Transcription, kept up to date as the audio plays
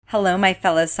Hello, my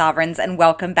fellow sovereigns, and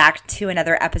welcome back to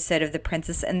another episode of The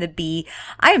Princess and the Bee.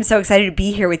 I am so excited to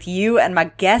be here with you and my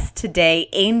guest today,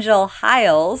 Angel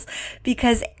Hiles,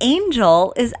 because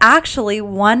Angel is actually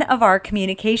one of our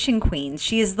communication queens.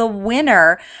 She is the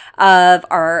winner of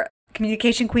our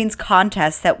Communication Queens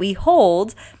contest that we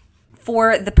hold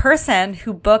for the person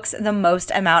who books the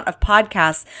most amount of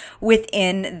podcasts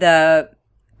within the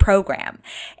program.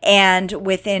 And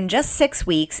within just 6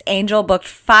 weeks, Angel booked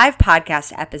 5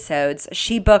 podcast episodes.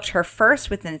 She booked her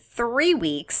first within 3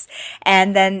 weeks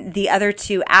and then the other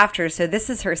 2 after. So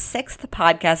this is her 6th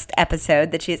podcast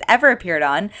episode that she has ever appeared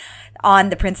on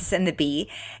The Princess and the Bee.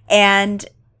 And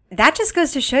that just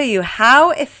goes to show you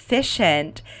how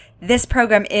efficient this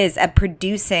program is at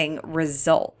producing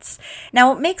results. Now,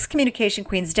 what makes Communication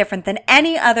Queens different than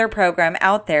any other program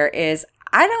out there is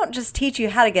I don't just teach you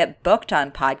how to get booked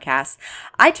on podcasts.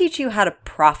 I teach you how to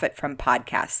profit from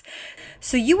podcasts.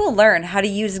 So you will learn how to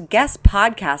use guest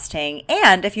podcasting,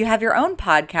 and if you have your own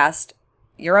podcast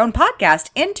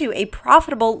into a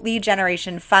profitable lead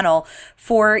generation funnel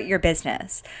for your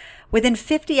business. Within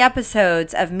 50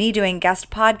 episodes of me doing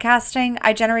guest podcasting,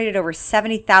 I generated over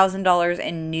 $70,000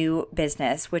 in new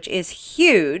business, which is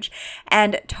huge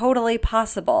and totally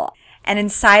possible. And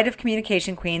inside of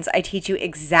Communication Queens, I teach you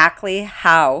exactly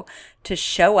how to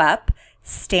show up,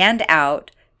 stand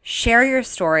out, share your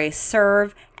story,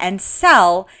 serve, and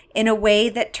sell in a way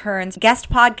that turns guest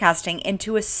podcasting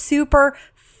into a super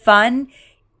fun,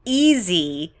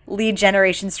 easy lead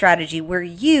generation strategy where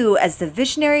you, as the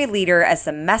visionary leader, as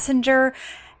the messenger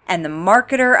and the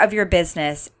marketer of your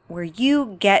business, where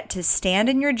you get to stand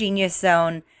in your genius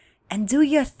zone and do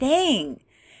your thing.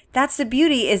 That's the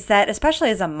beauty, is that especially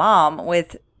as a mom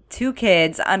with 2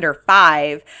 kids under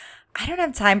 5, I don't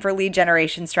have time for lead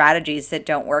generation strategies that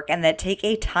don't work and that take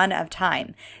a ton of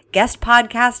time. Guest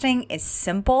podcasting is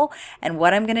simple, and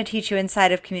what I'm going to teach you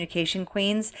inside of Communication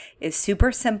Queens is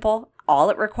super simple. All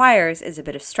it requires is a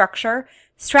bit of structure,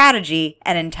 strategy,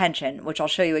 and intention, which I'll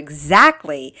show you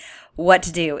exactly what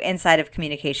to do inside of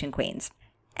Communication Queens.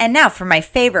 And now for my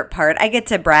favorite part, I get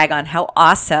to brag on how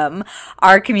awesome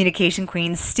our Communication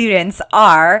Queens students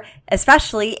are,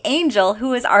 especially Angel,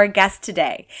 who is our guest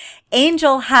today.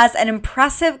 Angel has an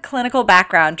impressive clinical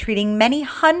background treating many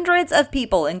hundreds of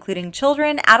people, including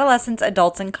children, adolescents,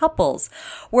 adults, and couples.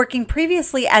 Working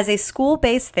previously as a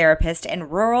school-based therapist in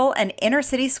rural and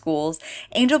inner-city schools,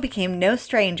 Angel became no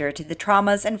stranger to the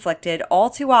traumas inflicted all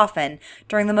too often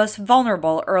during the most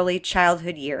vulnerable early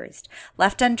childhood years.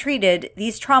 Left untreated,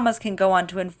 these traumas can go on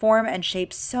to inform and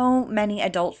shape so many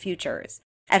adult futures.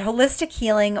 At Holistic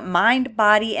Healing, Mind,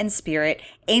 Body, and Spirit,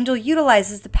 Angel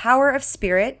utilizes the power of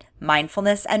spirit,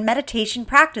 mindfulness, and meditation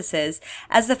practices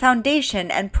as the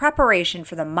foundation and preparation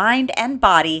for the mind and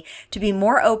body to be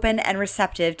more open and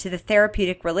receptive to the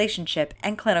therapeutic relationship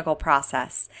and clinical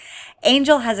process.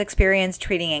 Angel has experience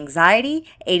treating anxiety,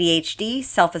 ADHD,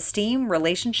 self-esteem,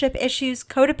 relationship issues,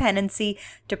 codependency,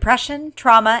 depression,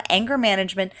 trauma, anger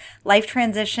management, life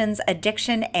transitions,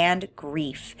 addiction, and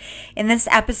grief. In this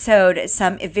episode,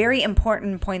 some very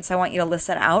important points I want you to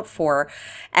listen out for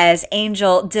as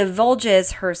Angel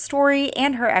divulges her story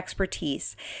and her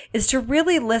expertise is to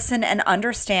really listen and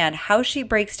understand how she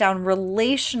breaks down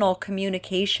relational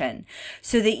communication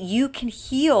so that you can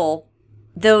heal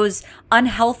those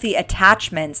unhealthy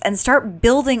attachments and start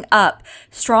building up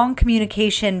strong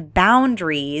communication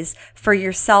boundaries for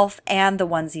yourself and the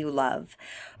ones you love.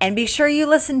 And be sure you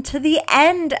listen to the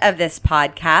end of this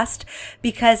podcast,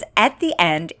 because at the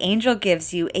end, Angel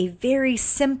gives you a very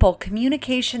simple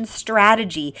communication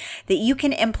strategy that you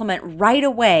can implement right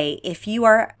away if you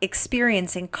are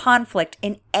experiencing conflict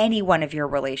in any one of your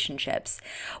relationships.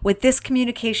 With this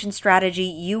communication strategy,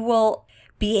 you will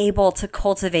be able to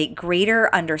cultivate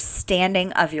greater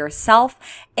understanding of yourself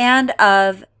and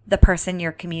of the person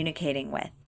you're communicating with.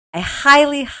 I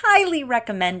highly, highly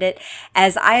recommend it,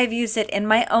 as I have used it in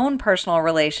my own personal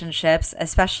relationships,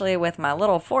 especially with my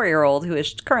little 4-year-old who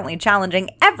is currently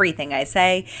challenging everything I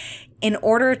say, in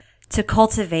order to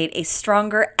cultivate a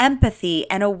stronger empathy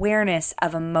and awareness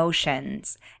of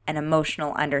emotions and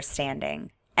emotional understanding.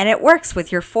 And it works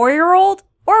with your 4-year-old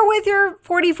or with your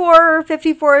 44 or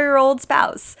 54-year-old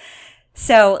spouse.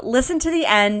 So listen to the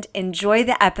end, enjoy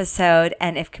the episode,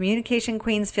 and if Communication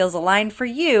Queens feels aligned for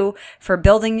you for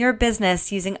building your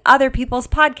business using other people's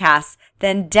podcasts,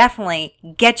 then definitely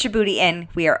get your booty in.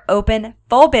 We are open,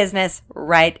 full business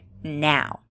right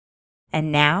now.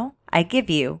 And now I give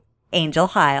you Angel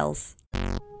Hiles.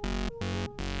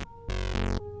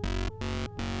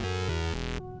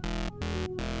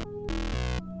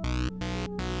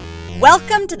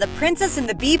 Welcome to the Princess and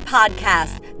the Bee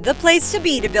podcast, the place to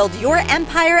be to build your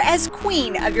empire as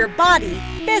queen of your body,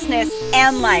 business,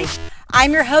 and life.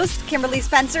 I'm your host, Kimberly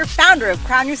Spencer, founder of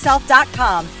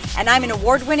CrownYourself.com, and I'm an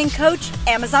award-winning coach,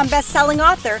 Amazon best-selling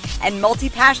author, and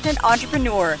multi-passionate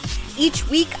entrepreneur. Each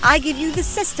week, I give you the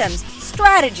systems,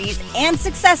 strategies, and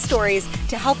success stories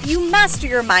to help you master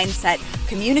your mindset,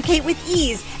 communicate with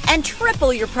ease, and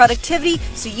triple your productivity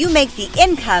so you make the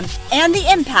income and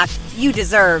the impact you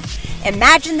deserve.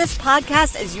 Imagine this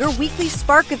podcast as your weekly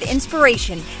spark of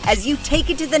inspiration as you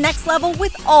take it to the next level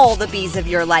with all the B's of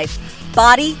your life.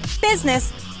 Body,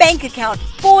 business, bank account,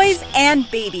 boys, and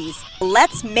babies.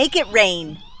 Let's make it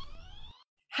rain.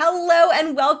 Hello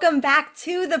and welcome back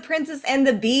to The Princess and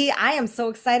the Bee. I am so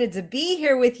excited to be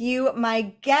here with you.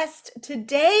 My guest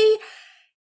today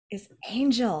is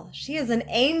Angel. She is an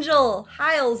angel,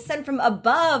 Hiles, sent from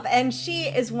above, and she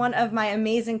is one of my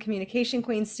amazing Communication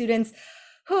Queen students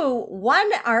who won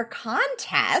our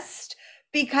contest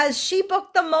because she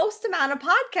booked the most amount of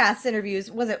podcast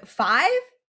interviews. Was it 5,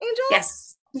 Angel?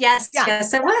 Yes,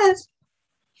 it was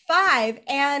 5.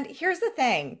 And here's the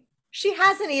thing. She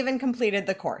hasn't even completed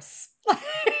the course. How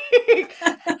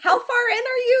far in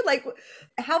are you? Like,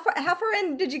 how far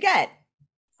in did you get?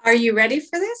 Are you ready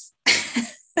for this?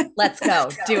 Let's go.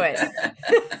 Do it.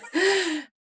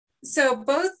 So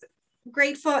both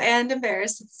grateful and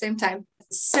embarrassed at the same time.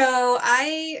 So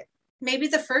maybe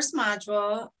the first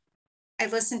module, I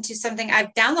listened to something.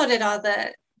 I've downloaded all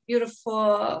the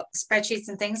beautiful spreadsheets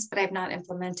and things, but I've not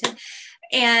implemented.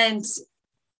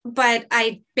 But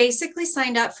I basically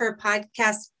signed up for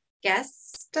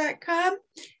podcastguests.com,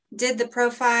 did the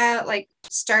profile,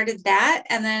 started that,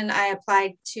 and then I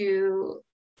applied to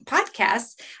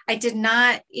podcasts. I did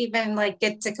not even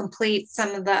get to complete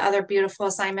some of the other beautiful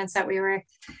assignments that we were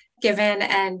given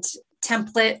and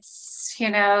templates,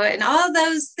 and all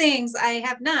those things I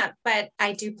have not, but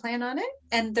I do plan on it.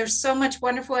 And there's so much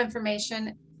wonderful information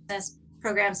in this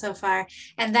program so far.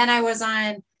 And then I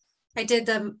did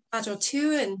the module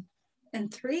 2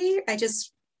 and 3. I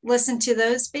just listened to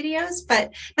those videos,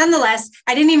 but nonetheless,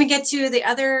 I didn't even get to the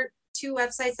other 2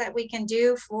 websites that we can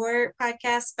do for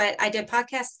podcasts, but I did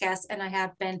podcast guests, and I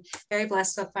have been very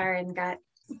blessed so far and got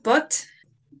booked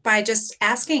by just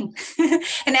asking.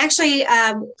 And actually,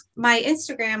 my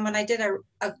Instagram, when I did a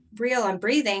reel on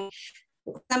breathing,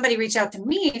 somebody reached out to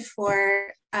me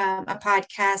for a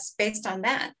podcast based on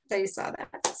that. They saw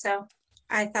that. So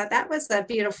I thought that was a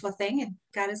beautiful thing, and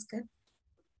God is good.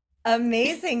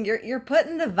 Amazing. You're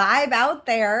putting the vibe out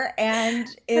there, and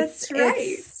That's right.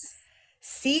 It's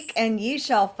seek and ye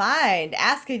shall find,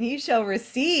 ask and ye shall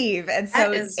receive. And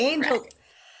so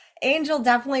Angel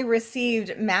definitely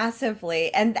received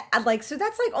massively. And so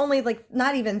that's only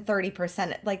not even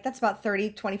 30%. That's about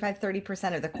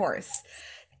 30% of the course.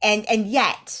 And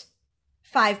yet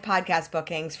 5 podcast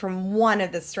bookings from one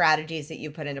of the strategies that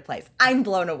you put into place. I'm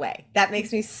blown away. That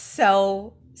makes me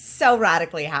so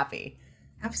radically happy.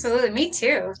 Absolutely. Me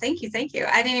too. Thank you.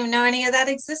 I didn't even know any of that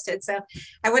existed. So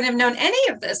I wouldn't have known any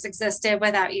of this existed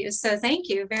without you. So thank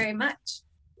you very much.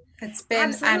 It's been,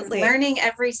 Absolutely. I'm learning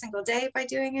every single day by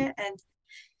doing it and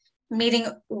meeting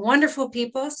wonderful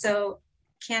people. So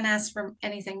can't ask for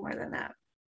anything more than that.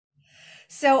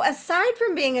 So aside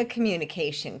from being a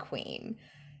communication queen,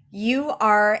 you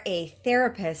are a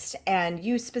therapist, and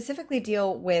you specifically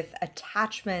deal with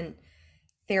attachment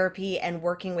therapy and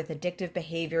working with addictive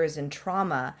behaviors and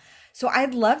trauma. So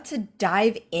I'd love to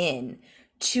dive in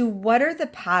to what are the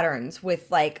patterns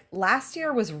with last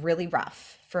year was really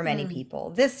rough for many people.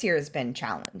 This year has been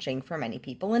challenging for many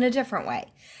people in a different way.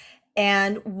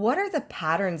 And what are the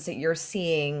patterns that you're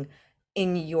seeing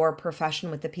in your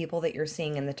profession with the people that you're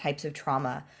seeing and the types of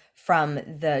trauma from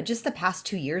the past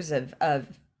 2 years of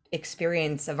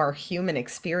experience, of our human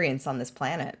experience on this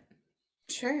planet?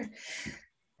 Sure.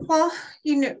 Well,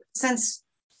 since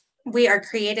we are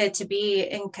created to be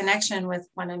in connection with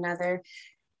one another,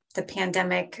 the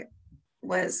pandemic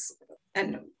was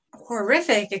a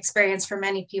horrific experience for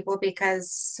many people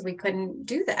because we couldn't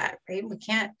do that, right?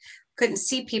 Couldn't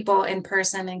see people in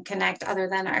person and connect other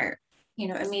than our,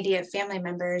 immediate family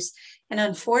members. And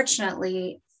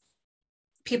unfortunately,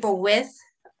 people with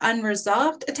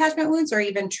unresolved attachment wounds or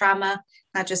even trauma,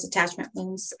 not just attachment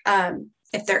wounds,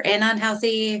 if they're in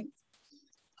unhealthy,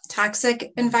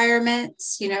 toxic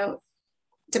environments,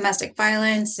 domestic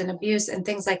violence and abuse and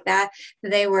things like that,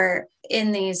 they were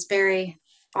in these very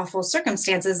awful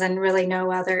circumstances and really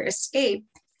no other escape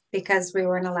because we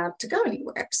weren't allowed to go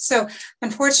anywhere. So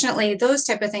unfortunately, those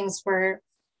type of things were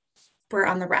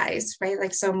on the rise,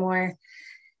 right? So more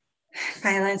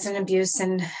violence and abuse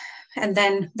and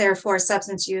then therefore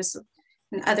substance use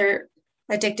and other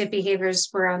addictive behaviors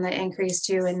were on the increase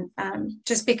too. And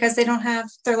just because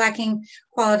they're lacking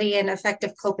quality and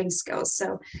effective coping skills.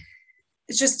 So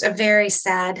it's just a very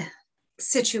sad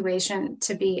situation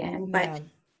to be in. Yeah. But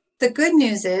the good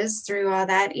news is through all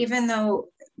that, even though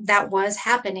that was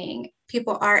happening,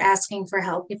 people are asking for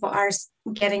help. People are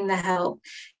getting the help.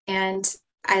 And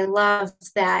I love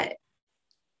that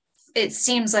it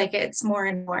seems like it's more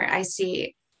and more. I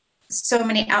see so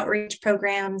many outreach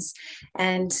programs,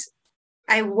 and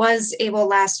I was able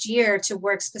last year to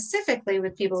work specifically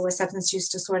with people with substance use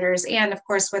disorders and, of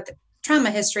course, with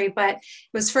trauma history. But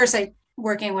it was first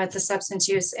working with the substance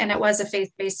use, and it was a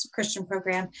faith-based Christian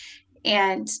program.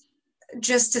 And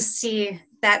just to see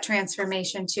that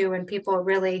transformation too, when people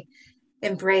really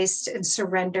embraced and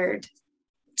surrendered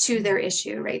to their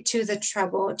issue, right, to the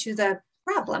trouble, to the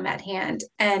problem at hand,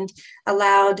 and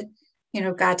allowed,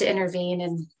 God to intervene.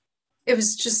 And it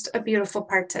was just a beautiful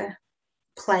part to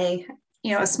play,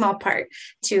 a small part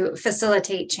to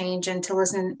facilitate change and to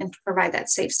listen and to provide that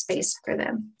safe space for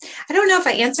them. I don't know if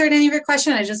I answered any of your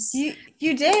question. I just you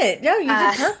did. No, you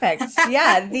did perfect.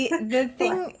 Yeah. The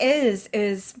thing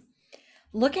is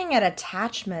looking at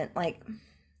attachment, like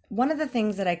one of the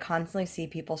things that I constantly see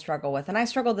people struggle with, and I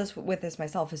struggle with this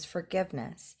myself, is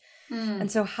forgiveness.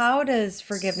 And so how does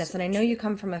forgiveness, and I know you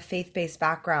come from a faith-based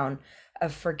background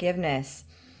of forgiveness,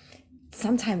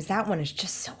 sometimes that one is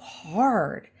just so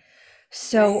hard.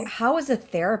 So Right. how as a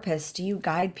therapist do you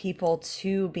guide people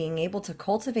to being able to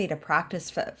cultivate a practice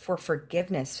for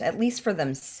forgiveness, at least for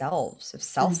themselves, of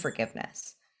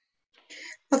self-forgiveness?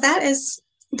 Well, that is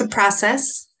the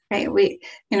process, right? We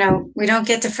don't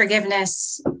get to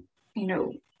forgiveness,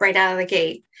 right out of the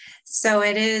gate. So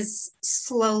it is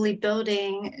slowly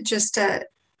building just a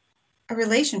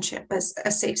relationship, as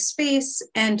a safe space.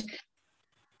 And,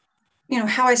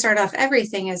 how I start off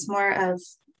everything is more of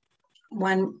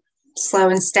one, slow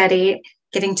and steady,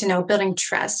 getting to know, building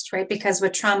trust, right? Because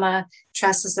with trauma,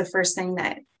 trust is the first thing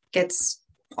that gets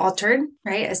altered,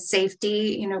 right? A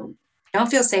safety, we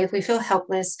don't feel safe. We feel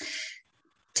helpless,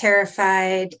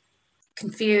 terrified,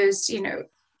 confused,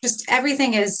 just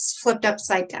everything is flipped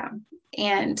upside down.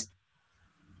 And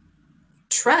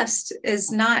trust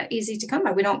is not easy to come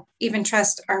by. We don't even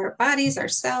trust our bodies,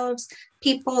 ourselves,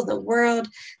 people, the world.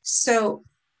 So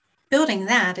building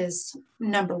that is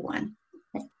number one.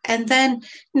 And then,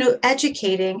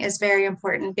 educating is very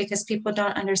important because people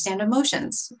don't understand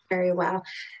emotions very well,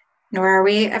 nor are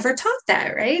we ever taught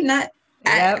that, right? It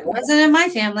Yep. wasn't in my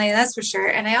family, that's for sure.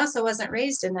 And I also wasn't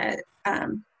raised in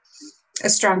a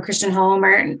strong Christian home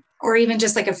or even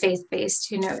just like a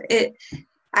faith-based,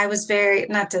 I was very,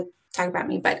 not to talk about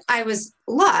me, but I was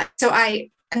lost. So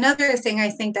another thing I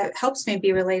think that helps me be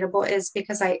relatable is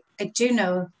because I do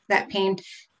know that pain,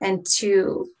 and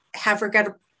to have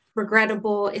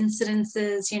regrettable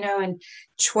incidences, and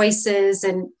choices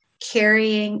and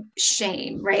carrying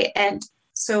shame, right? And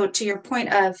so to your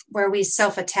point of where we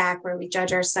self-attack, where we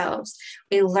judge ourselves,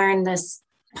 we learn this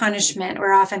punishment,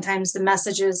 or oftentimes the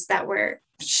messages that were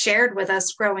shared with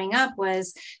us growing up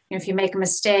was, if you make a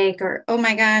mistake, or, oh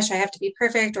my gosh, I have to be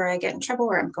perfect, or I get in trouble,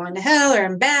 or I'm going to hell, or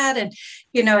I'm bad. And,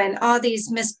 and all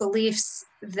these misbeliefs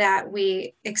that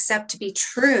we accept to be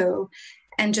true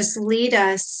and just lead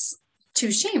us to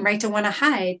shame, right? To want to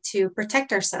hide, to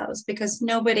protect ourselves, because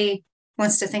nobody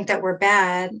wants to think that we're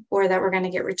bad or that we're going to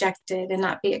get rejected and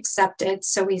not be accepted.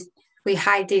 So we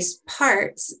hide these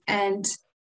parts, and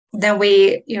then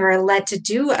we are led to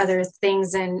do other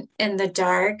things in the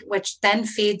dark, which then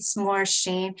feeds more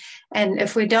shame. And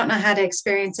if we don't know how to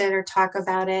experience it or talk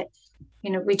about it,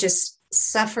 we just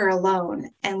suffer alone.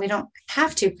 And we don't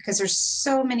have to, because there's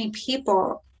so many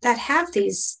people that have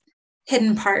these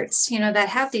hidden parts, that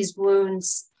have these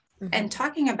wounds. And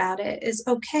talking about it is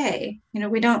okay.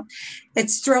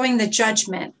 It's throwing the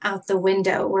judgment out the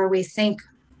window, where we think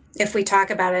if we talk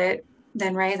about it,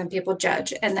 then people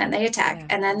judge, and then they attack, Yeah.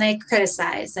 and then they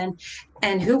criticize,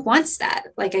 and who wants that?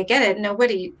 Like, I get it,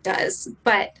 nobody does.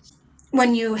 But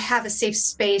when you have a safe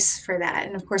space for that,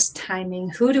 and of course timing,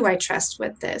 who do I trust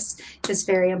with this, is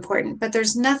very important. But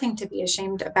there's nothing to be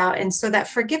ashamed about. And so that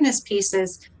forgiveness piece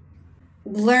is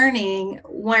learning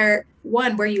where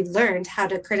you learned how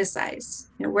to criticize,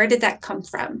 where did that come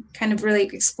from, kind of really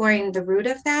exploring the root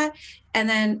of that, and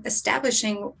then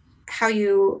establishing how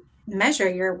you measure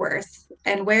your worth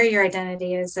and where your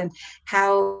identity is, and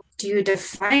how do you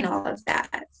define all of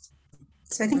that.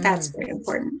 So I think that's very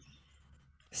important.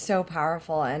 So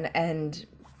powerful. And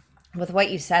with what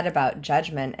you said about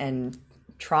judgment and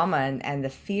trauma and the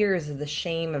fears of the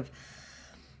shame of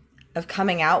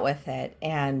coming out with it,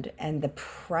 and the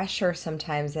pressure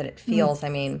sometimes that it feels. I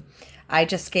mean, I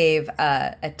just gave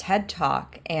a TED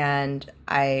talk, and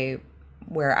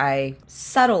where I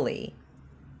subtly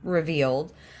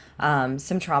revealed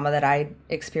some trauma that I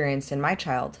experienced in my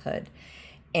childhood,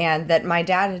 and that my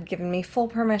dad had given me full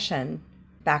permission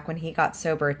back when he got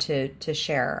sober to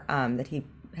share that he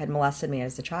had molested me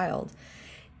as a child.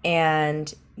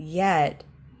 And yet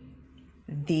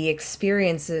the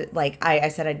experience, like I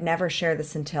said, I'd never share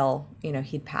this until,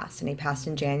 he'd passed, and he passed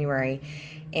in January.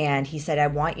 And he said, I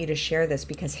want you to share this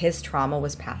because his trauma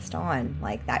was passed on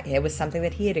like that. It was something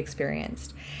that he had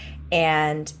experienced.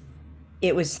 And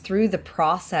it was through the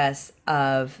process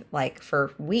of, like,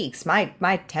 for weeks,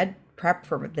 my TED prep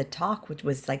for the talk, which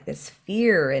was like this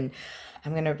fear, and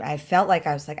I felt like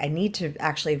I was like, I need to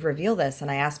actually reveal this.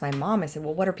 And I asked my mom, I said,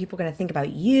 well, what are people going to think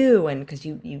about you? And because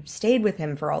you stayed with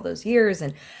him for all those years.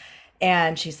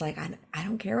 And she's like, I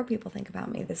don't care what people think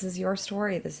about me. This is your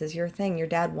story. This is your thing. Your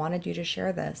dad wanted you to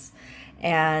share this.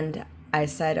 And I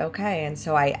said, okay. And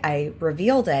so I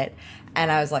revealed it,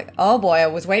 and I was like, oh boy, I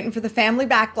was waiting for the family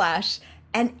backlash.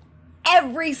 And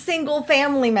every single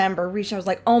family member reached out, was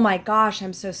like, oh my gosh,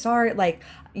 I'm so sorry. Like,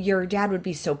 your dad would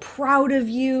be so proud of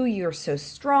you. You're so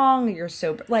strong. You're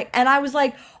so, like, and I was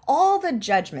like, all the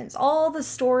judgments, all the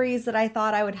stories that I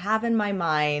thought I would have in my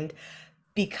mind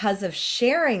because of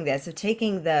sharing this, of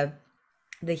taking the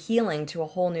healing to a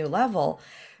whole new level,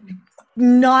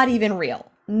 not even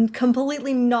real,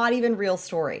 completely not even real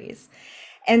stories.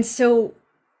 And so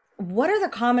what are the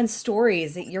common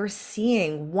stories that you're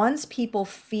seeing once people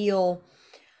feel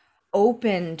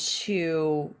open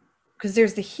to, because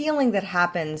there's the healing that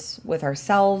happens with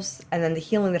ourselves, and then the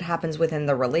healing that happens within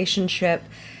the relationship,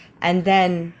 and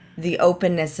then the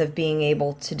openness of being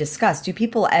able to discuss. Do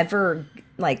people ever,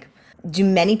 like, do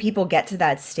many people get to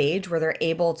that stage where they're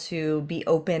able to be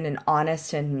open and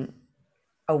honest and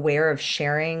aware of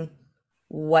sharing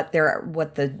what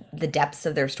the depths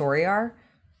of their story are?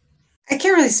 I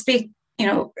can't really speak,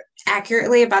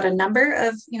 accurately about a number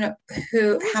of,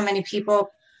 how many people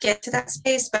get to that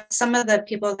space, but some of the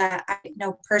people that I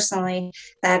know personally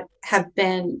that have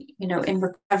been, in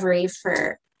recovery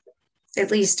for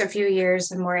at least a few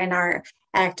years and more and are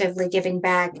actively giving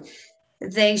back,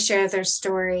 they share their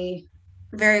story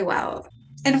very well.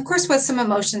 And of course, with some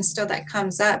emotion still that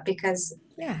comes up, because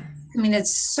Yeah. I mean,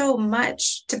 it's so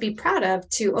much to be proud of,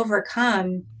 to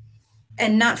overcome,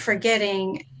 and not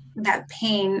forgetting that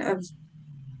pain of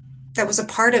that was a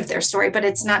part of their story, but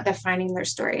it's not defining their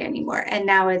story anymore. And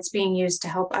now it's being used to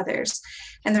help others.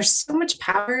 And there's so much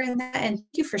power in that. And thank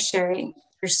you for sharing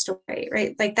your story,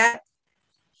 right? Like that,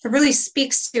 it really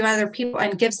speaks to other people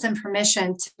and gives them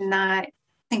permission to not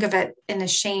think of it in a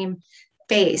shame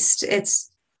based. It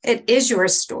is your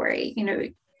story.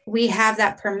 We have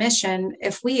that permission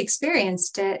if we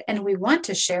experienced it and we want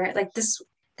to share it. Like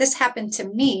this happened to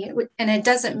me. And it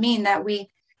doesn't mean that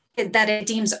it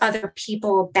deems other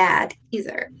people bad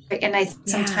either. Right? And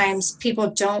sometimes Yes. people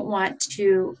don't want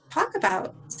to talk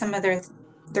about some of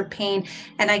their pain.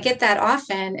 And I get that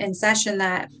often in session,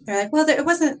 that they're like, well,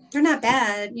 they're not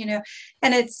bad,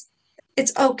 and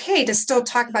it's okay to still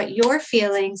talk about your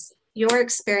feelings, your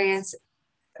experience.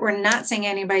 We're not saying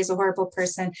anybody's a horrible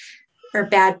person or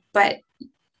bad, but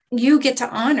you get to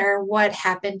honor what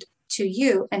happened to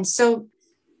you. And so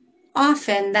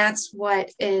often that's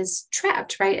what is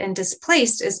trapped, right, and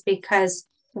displaced, is because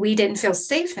we didn't feel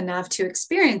safe enough to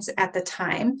experience it at the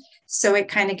time. So it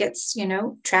kind of gets,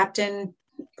 trapped in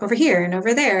over here and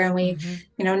over there. And we,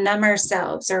 Mm-hmm. numb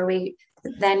ourselves, or we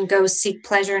then go seek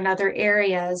pleasure in other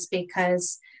areas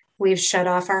because we've shut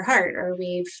off our heart, or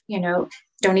we've,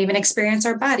 don't even experience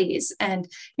our bodies. And,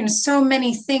 so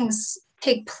many things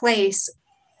take place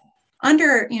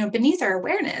under, beneath our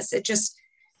awareness. It just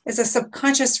is a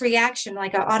subconscious reaction,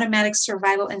 like an automatic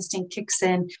survival instinct kicks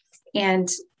in. And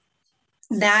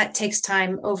that takes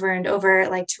time over and over,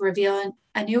 like to reveal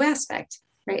a new aspect,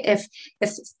 right? If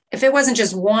it wasn't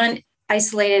just one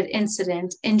isolated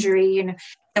incident, injury,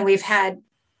 and we've had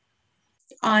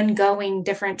ongoing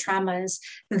different traumas,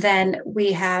 then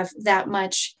we have that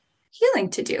much healing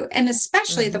to do. And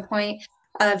especially Mm-hmm. the point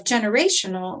of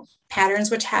generational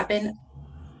patterns, which happen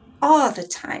all the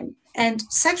time. And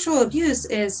sexual abuse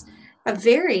is a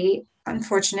very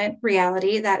unfortunate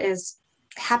reality that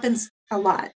happens a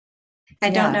lot. I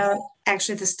don't Yeah. know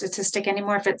actually the statistic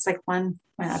anymore, if it's like one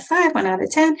out of five, 1 out of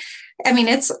 10. I mean,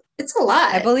 it's a I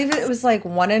lot. believe it was like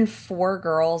 1 in 4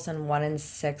 girls and 1 in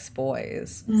 6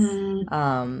 boys. Mm,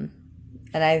 Um,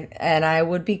 and I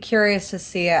would be curious to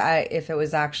see if it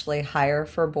was actually higher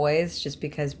for boys, just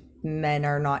because men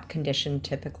are not conditioned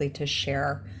typically to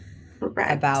share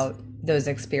correct. about those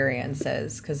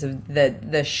experiences because of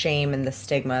the shame and the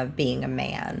stigma of being a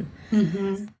man.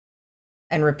 Mm-hmm.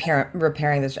 And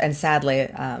repairing this. And sadly,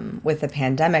 with the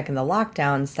pandemic and the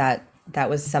lockdowns, that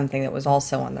was something that was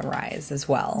also on the rise as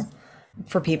well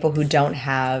for people who don't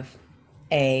have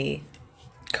a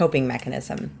coping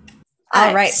mechanism.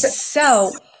 All right.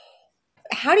 So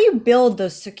how do you build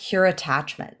those secure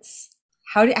attachments?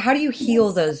 How do you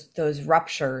heal those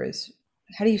ruptures?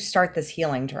 How do you start this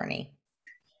healing journey?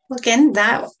 Well, again,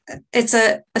 that it's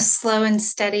a slow and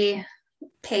steady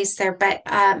pace there, but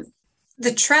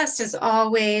the trust is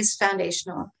always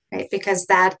foundational, right? Because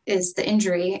that is the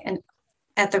injury and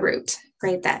at the root,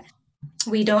 right? That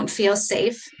we don't feel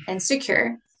safe and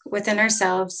secure within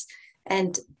ourselves.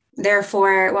 And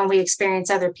therefore, when we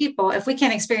experience other people, if we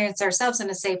can't experience ourselves in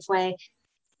a safe way,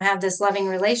 have this loving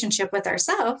relationship with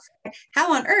ourselves,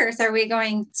 how on earth are we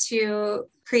going to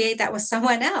create that with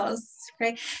someone else?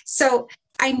 Right. So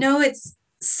I know it's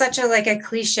such a like a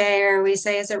cliche, or we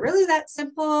say, is it really that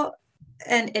simple?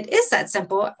 And it is that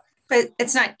simple, but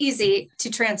it's not easy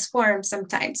to transform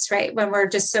sometimes, right? When we're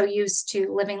just so used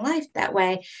to living life that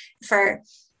way for,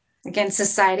 again,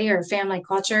 society or family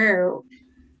culture or,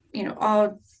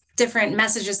 all different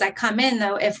messages that come in,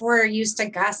 though, if we're used to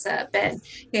gossip and,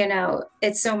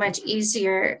 it's so much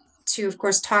easier to, of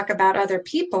course, talk about other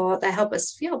people that help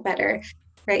us feel better,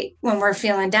 right? When we're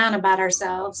feeling down about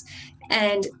ourselves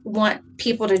and want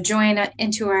people to join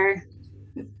into our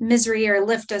misery or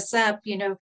lift us up,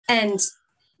 and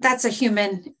that's a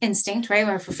human instinct, right?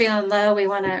 When we're feeling low, we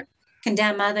want to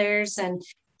condemn others. And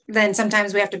then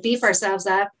sometimes we have to beef ourselves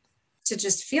up to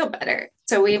just feel better.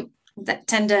 So we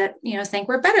tend to, think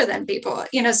we're better than people,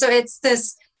 so it's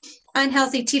this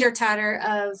unhealthy teeter-totter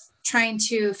of trying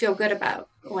to feel good about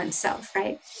oneself,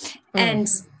 right? And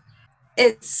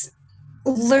it's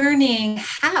learning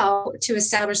how to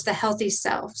establish the healthy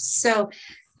self. So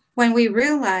when we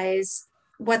realize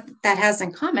what that has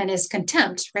in common is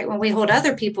contempt, right? When we hold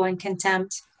other people in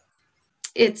contempt,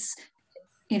 it's,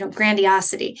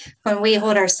 grandiosity. When we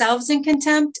hold ourselves in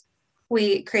contempt,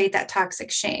 we create that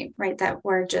toxic shame, right? That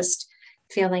we're just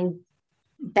feeling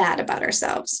bad about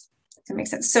ourselves. That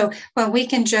makes sense. So when we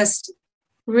can just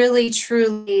really,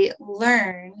 truly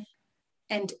learn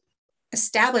and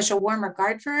establish a warm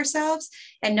regard for ourselves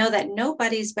and know that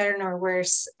nobody's better nor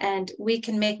worse, and we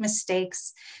can make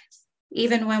mistakes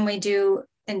even when we do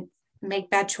and make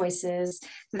bad choices,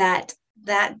 that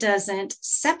doesn't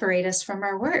separate us from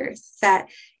our worth, that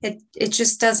it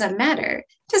just doesn't matter.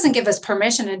 It doesn't give us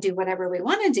permission to do whatever we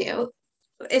want to do.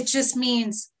 It just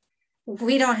means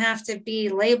we don't have to be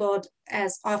labeled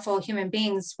as awful human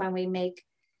beings when we make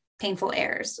painful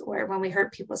errors or when we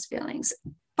hurt people's feelings.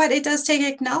 But it does take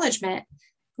acknowledgement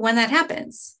when that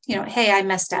happens. Hey, I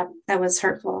messed up. That was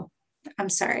hurtful. I'm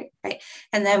sorry. Right.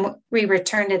 And then we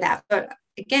return to that. But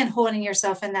again, holding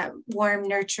yourself in that warm,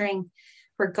 nurturing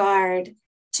regard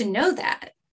to know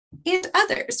that, and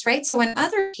others, right? So when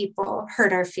other people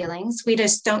hurt our feelings, we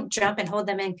just don't jump and hold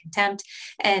them in contempt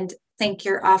and think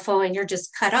you're awful and you're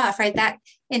just cut off, right? That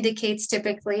indicates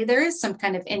typically there is some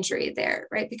kind of injury there,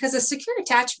 right? Because a secure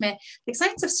attachment, the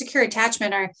signs of secure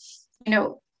attachment are,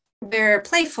 we're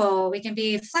playful, we can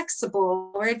be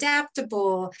flexible, we're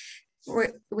adaptable,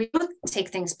 we don't take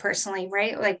things personally,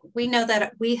 right? Like we know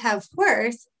that we have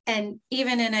worth, and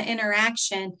even in an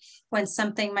interaction, when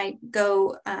something might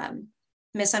go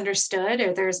misunderstood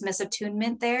or there's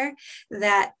misattunement there,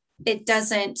 that it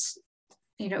doesn't,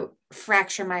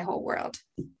 fracture my whole world.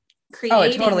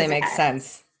 It totally makes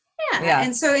sense. Yeah.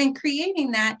 And so in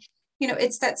creating that,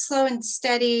 it's that slow and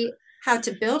steady how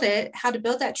to build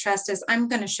that trust is I'm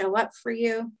going to show up for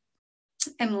you.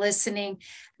 I'm listening.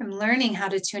 I'm learning how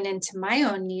to tune into my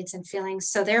own needs and feelings.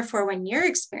 So therefore, when you're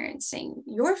experiencing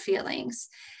your feelings,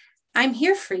 I'm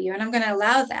here for you, and I'm going to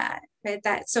allow that, right?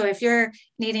 So if you're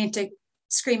needing to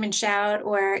scream and shout,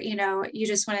 or, you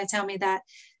just want to tell me that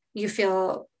you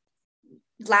feel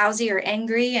lousy or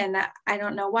angry and I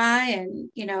don't know why. And,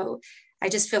 I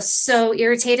just feel so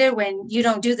irritated when you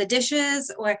don't do the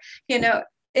dishes, or,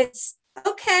 it's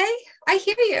okay. I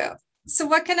hear you. So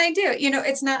what can I do?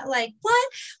 It's not like, what?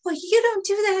 Well, you don't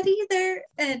do that either.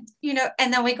 And,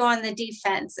 and then we go on the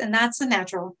defense, and that's a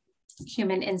natural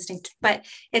human instinct, but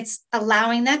it's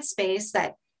allowing that space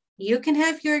that you can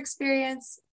have your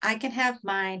experience. I can have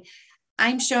mine.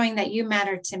 I'm showing that you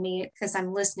matter to me because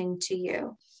I'm listening to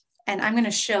you, and I'm going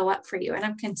to show up for you. And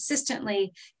I'm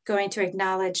consistently going to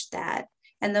acknowledge that.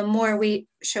 And the more we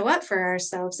show up for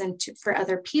ourselves and for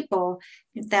other people,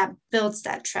 that builds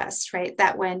that trust, right?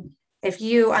 That if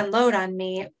you unload on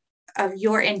me of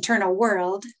your internal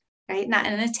world, right? Not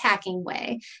in an attacking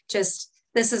way, just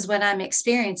this is what I'm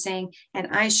experiencing. And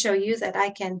I show you that I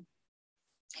can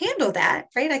handle that,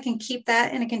 right? I can keep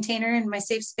that in a container in my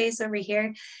safe space over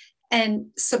here and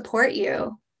support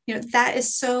you. You know, that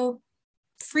is so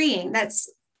freeing.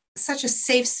 That's such a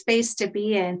safe space to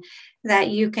be in, that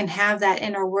you can have that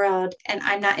inner world and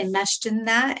I'm not enmeshed in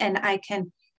that, and I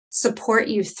can support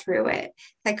you through it.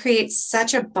 That creates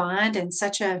such a bond and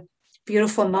such a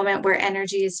beautiful moment where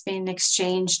energy is being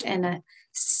exchanged in a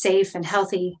safe and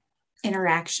healthy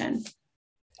interaction.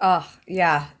 Oh,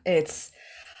 yeah.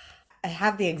 I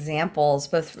have the examples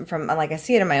both from, like, I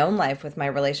see it in my own life with my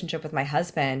relationship with my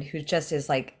husband, who just is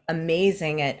like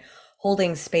amazing at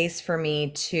holding space for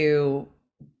me to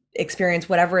experience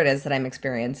whatever it is that I'm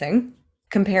experiencing,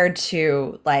 compared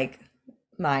to like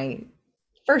my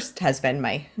first husband,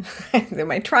 my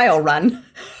my trial run,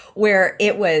 where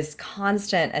it was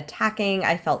constant attacking.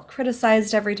 I felt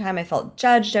criticized every time. I felt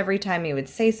judged every time he would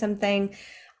say something.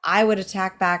 I would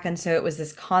attack back, and so it was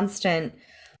this constant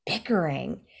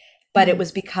bickering. But it Mm-hmm.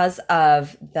 was because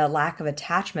of the lack of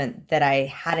attachment that I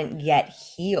hadn't yet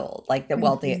healed, like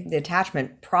the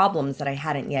attachment problems that I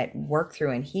hadn't yet worked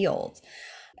through and healed.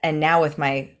 And now with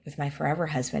my forever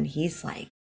husband, he's like,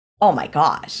 oh my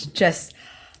gosh, just,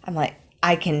 I'm like,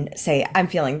 I can say I'm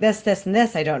feeling this and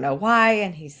this, I don't know why,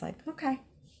 and he's like, okay.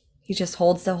 He just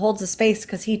holds the space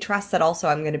because he trusts that also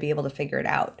I'm going to be able to figure it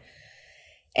out.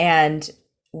 And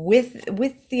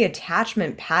with the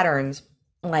attachment patterns,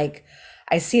 like,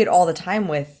 I see it all the time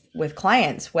with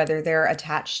clients, whether they're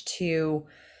attached to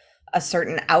a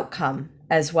certain outcome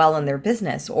as well in their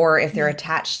business, or if they're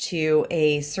attached to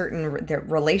a certain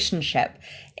relationship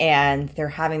and they're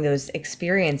having those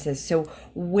experiences. So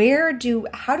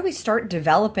how do we start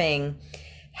developing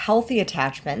healthy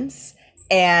attachments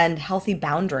and healthy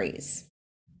boundaries?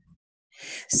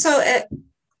 So,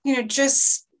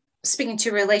 just speaking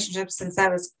to relationships, since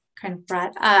that was kind of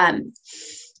broad,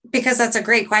 because that's a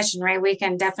great question, right? We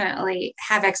can definitely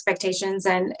have expectations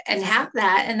and have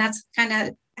that, and that's kind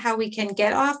of how we can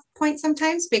get off point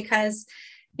sometimes, because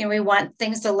we want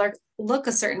things to look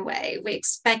a certain way. We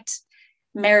expect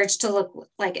marriage to look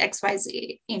like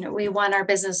XYZ. We want our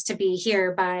business to be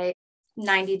here by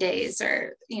 90 days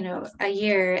or a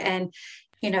year, and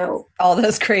All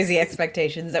those crazy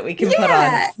expectations that we can put on.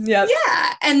 yeah, Yep.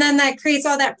 yeah. And then that creates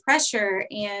all that pressure.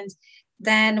 And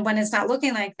then when it's not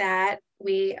looking like that,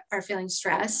 we are feeling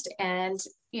stressed. And,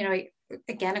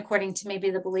 again, according to maybe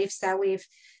the beliefs that we've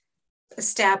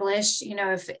established,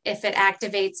 if it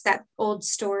activates that old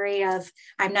story of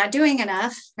I'm not doing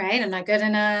enough, right? I'm not good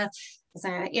enough,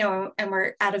 and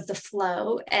we're out of the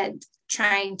flow and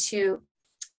trying to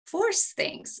force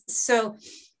things. So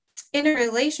in a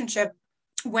relationship,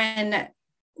 when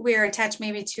we're attached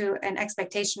maybe to an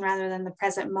expectation rather than the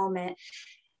present moment,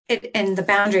 and the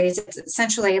boundaries, it's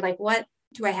essentially like, what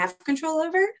do I have control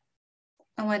over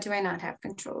and what do I not have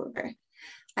control over?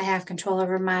 I have control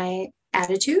over my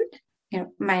attitude,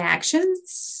 my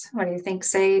actions. What do you think,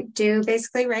 say, do,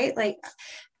 basically, right? Like,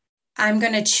 I'm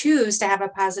going to choose to have a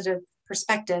positive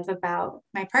perspective about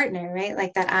my partner, right?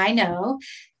 Like, that I know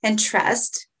and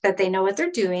trust that they know what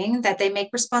they're doing, that they make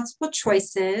responsible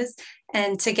choices,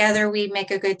 and together we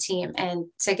make a good team, and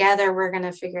together we're going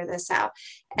to figure this out.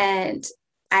 And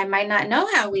I might not know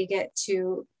how we get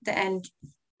to the end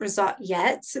result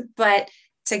yet, but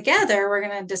together we're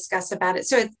going to discuss about it.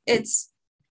 So it's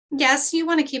yes, you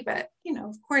want to keep it,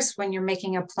 of course, when you're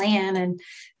making a plan and,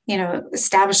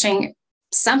 establishing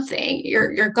something,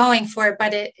 you're going for it,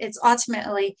 but it's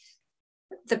ultimately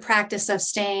the practice of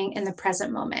staying in the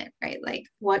present moment, right? Like,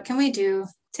 what can we do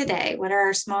today? What are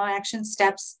our small action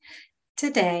steps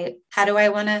today? How do I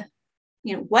want to,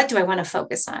 what do I want to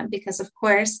focus on? Because of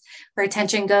course, where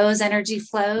attention goes, energy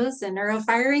flows and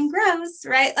neurofiring grows,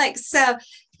 right? Like, so,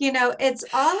 it's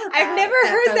all about I've never that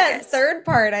heard that focus. third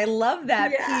part. I love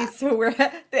that Yeah. piece. So we're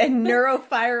and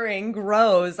neurofiring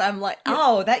grows. I'm like,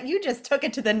 oh, that you just took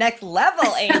it to the next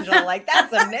level, Angel. Like,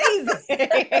 that's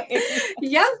amazing.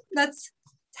 Yep, that's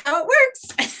how it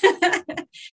works.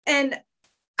 And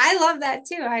I love that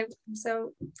too.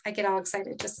 I get all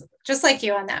excited just like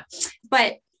you on that.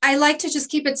 But I like to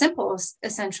just keep it simple,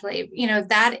 essentially.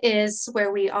 That is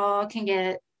where we all can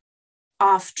get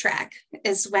off track,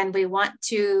 is when we want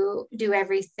to do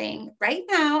everything right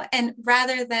now, and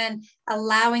rather than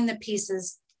allowing the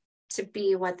pieces to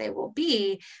be what they will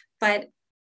be, but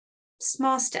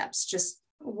small steps, just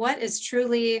what is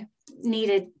truly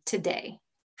needed today.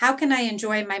 How can I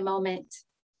enjoy my moment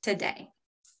today?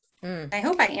 Mm, I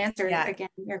hope I answered yeah, again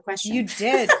your you question.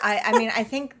 did. I mean, I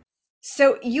think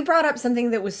so. You brought up something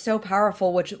that was so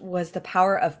powerful, which was the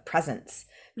power of presence.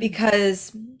 Mhm.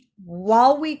 Because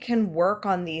while we can work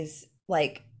on these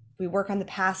like we work on the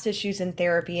past issues in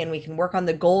therapy and we can work on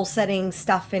the goal setting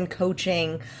stuff in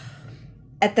coaching.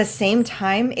 At the same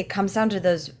time, it comes down to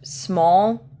those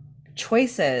small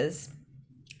choices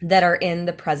that are in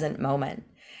the present moment.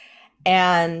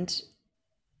 And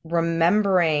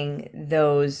remembering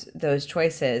those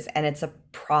choices, and it's a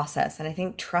process, and I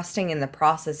think trusting in the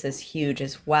process is huge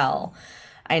as well.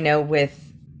 I know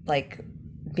with like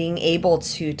being able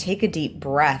to take a deep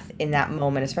breath in that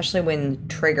moment, especially when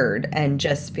triggered, and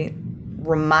just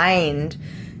remind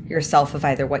yourself of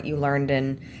either what you learned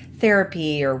in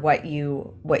therapy or what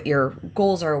your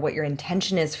goals are, what your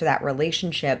intention is for that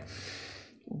relationship,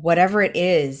 whatever it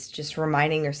is, just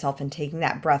reminding yourself and taking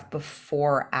that breath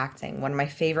before acting. One of my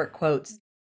favorite quotes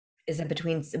is in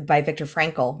between by Viktor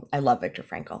Frankl. I love Viktor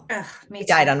Frankl. Ugh, me He too.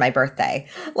 died on my birthday.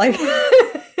 Like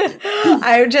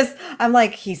I'm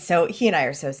like, he and I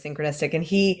are so synchronistic. And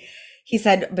he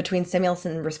said between stimulus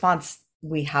and response,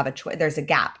 we have a choice. There's a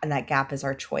gap, and that gap is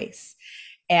our choice.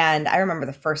 And I remember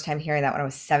the first time hearing that when I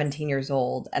was 17 years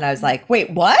old. And I was like,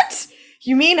 wait, what?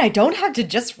 You mean I don't have to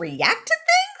just react to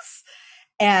things?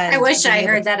 I And wish being I able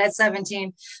heard to, that at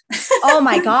 17. oh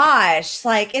my gosh,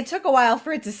 like it took a while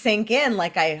for it to sink in.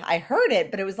 Like I heard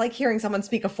it, but it was like hearing someone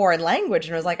speak a foreign language.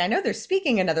 And it was like, I know they're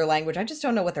speaking another language. I just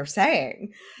don't know what they're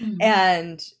saying. Mhm.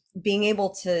 And being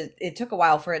able to, it took a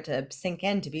while for it to sink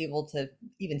in, to be able to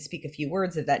even speak a few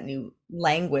words of that new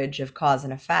language of cause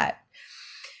and effect.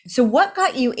 So what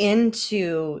got you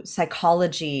into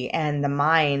psychology and the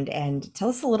mind? And tell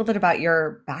us a little bit about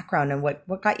your background and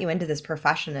what got you into this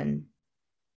profession. And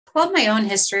Well, my own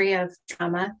history of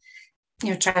trauma,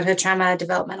 childhood trauma,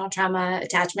 developmental trauma,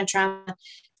 attachment trauma,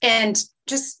 and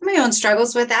just my own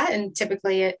struggles with that, and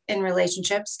typically in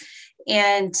relationships.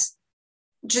 And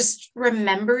just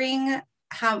remembering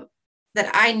how that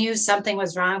I knew something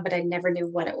was wrong, but I never knew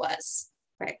what it was.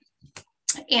 Right.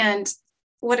 And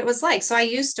what it was like. So I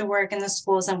used to work in the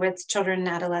schools and with children and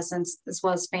adolescents as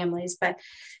well as families,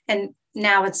 and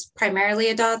now it's primarily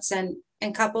adults and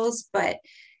couples, but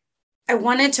I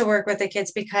wanted to work with the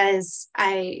kids because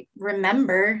I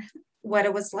remember what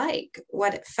it was like,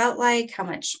 what it felt like, how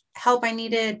much help I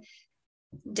needed,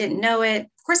 didn't know it.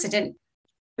 Of course I didn't.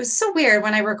 It was so weird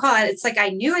when I recall it. It's like I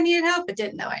knew I needed help, but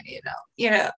didn't know I needed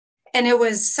help. And it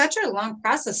was such a long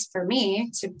process for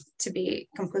me to be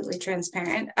completely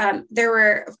transparent. There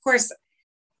were, of course,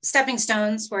 stepping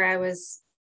stones where I was,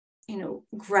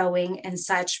 growing and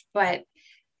such, but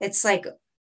it's like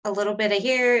a little bit of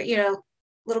here, a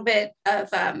little bit of,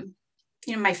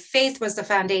 my faith was the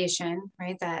foundation,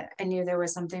 right? That I knew there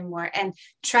was something more, and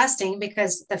trusting,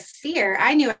 because the fear,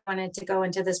 I knew I wanted to go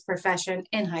into this profession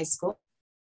in high school.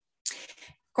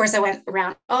 Of course, I went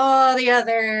around all the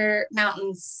other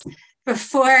mountains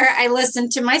before I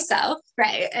listened to myself,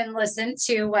 right? And listened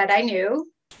to what I knew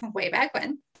way back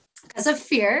when, because of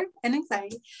fear and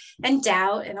anxiety and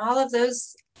doubt and all of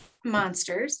those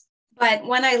monsters. But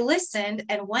when I listened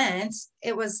and went,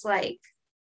 it was like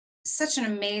such an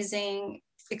amazing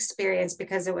experience,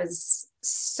 because it was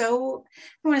so, I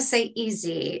don't want to say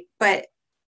easy, but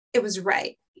it was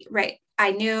right. Right.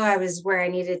 I knew I was where I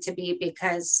needed to be,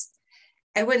 because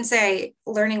I wouldn't say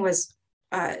learning was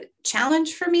a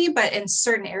challenge for me, but in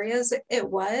certain areas it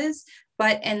was.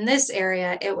 But in this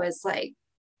area, it was like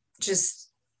just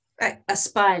a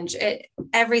sponge.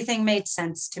 Everything made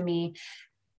sense to me.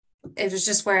 It was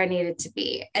just where I needed to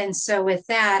be. And so with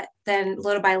that, then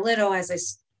little by little, as I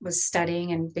was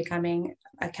studying and becoming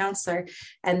a counselor,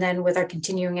 and then with our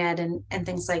continuing ed and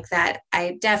things like that,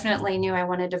 I definitely knew I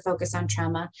wanted to focus on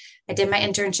trauma. I did my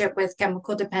internship with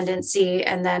chemical dependency,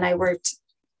 and then I worked,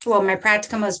 well, my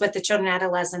practicum was with the children and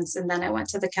adolescents, and then I went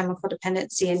to the chemical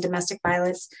dependency and domestic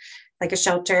violence, like a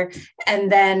shelter,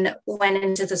 and then went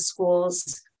into the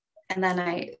schools. And then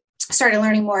I started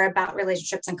learning more about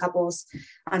relationships and couples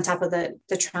on top of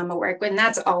the trauma work. And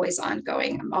that's always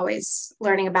ongoing. I'm always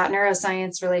learning about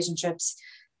neuroscience, relationships,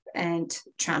 and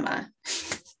trauma.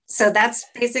 So that's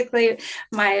basically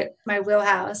my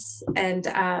wheelhouse. And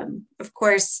of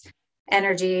course,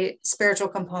 energy, spiritual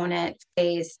component,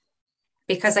 faith,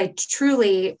 because I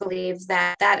truly believe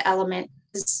that that element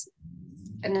is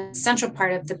an essential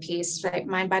part of the piece, right?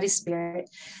 Mind, body, spirit,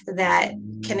 that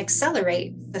can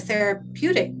accelerate the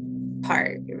therapeutic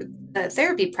part, the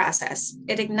therapy process.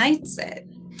 It ignites it.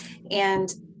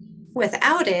 And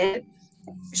without it,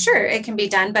 sure, it can be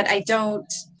done, but I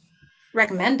don't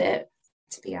recommend it,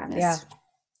 to be yeah, honest.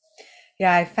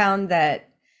 yeah, I found that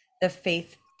the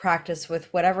faith practice with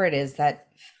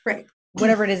Right.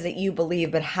 whatever it is that you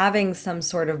believe, but having some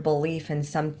sort of belief in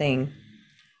something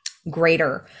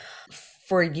greater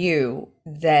for you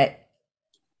that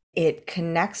it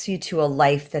connects you to a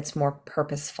life that's more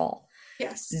purposeful.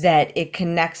 Yes. That it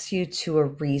connects you to a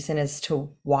reason as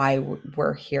to why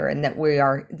we're here, and that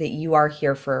you are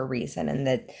here for a reason, and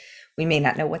that we may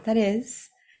not know what that is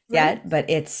yet, but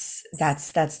that's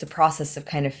the process of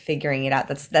kind of figuring it out.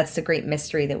 That's the great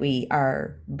mystery that we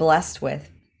are blessed with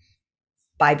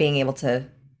by being able to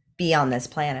be on this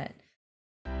planet.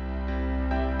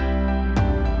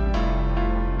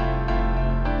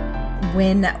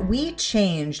 When we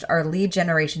changed our lead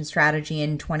generation strategy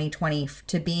in 2020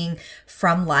 to being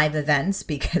from live events,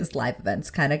 because live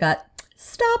events kind of got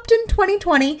stopped in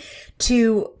 2020,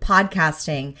 to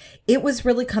podcasting, it was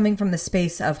really coming from the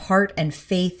space of heart and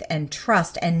faith and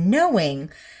trust and knowing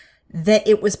that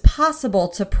it was possible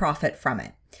to profit from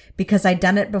it. Because I'd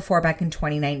done it before back in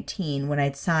 2019 when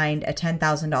I'd signed a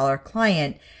 $10,000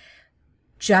 client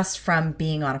just from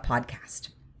being on a podcast.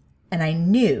 And I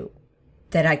knew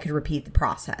that I could repeat the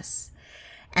process.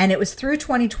 And it was through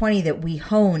 2020 that we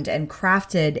honed and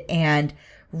crafted and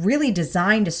really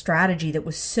designed a strategy that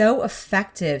was so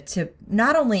effective to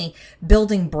not only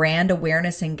building brand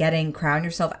awareness and getting Crown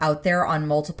Yourself out there on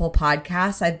multiple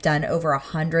podcasts. I've done over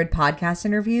 100 podcast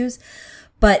interviews,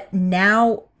 but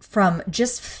now from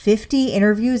just 50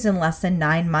 interviews in less than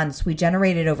 9 months, we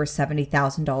generated over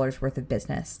 $70,000 worth of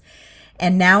business.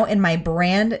 And now in my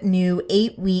brand new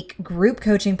 8-week group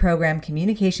coaching program,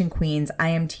 Communication Queens, I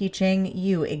am teaching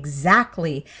you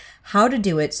exactly how to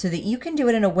do it so that you can do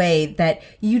it in a way that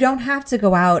you don't have to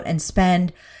go out and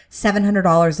spend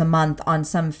 $700 a month on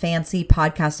some fancy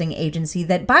podcasting agency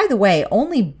that, by the way,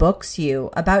 only books you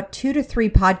about 2 to 3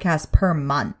 podcasts per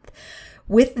month.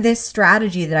 With this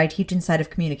strategy that I teach inside of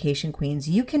Communication Queens,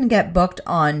 you can get booked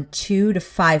on 2 to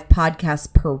 5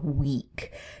 podcasts per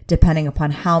week, depending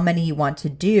upon how many you want to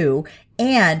do.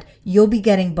 And you'll be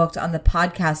getting booked on the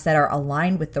podcasts that are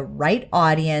aligned with the right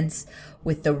audience,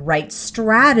 with the right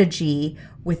strategy,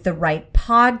 with the right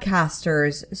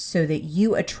podcasters, so that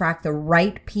you attract the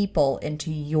right people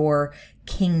into your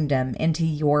kingdom, into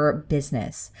your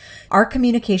business. Our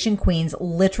Communication Queens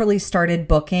literally started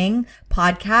booking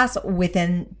podcasts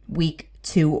within week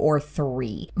 2 or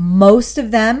 3. Most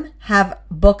of them have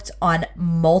booked on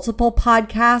multiple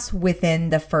podcasts within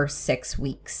the first 6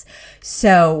 weeks.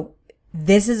 So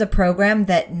this is a program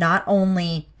that not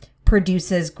only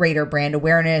produces greater brand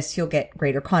awareness, you'll get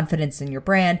greater confidence in your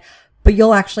brand, but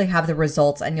you'll actually have the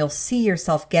results and you'll see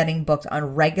yourself getting booked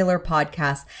on regular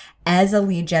podcasts as a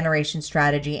lead generation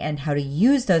strategy, and how to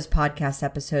use those podcast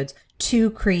episodes to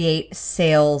create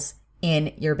sales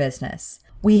in your business.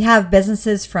 We have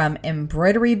businesses from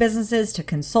embroidery businesses to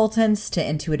consultants to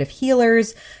intuitive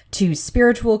healers to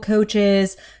spiritual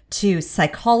coaches to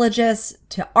psychologists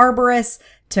to arborists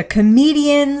to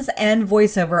comedians and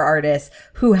voiceover artists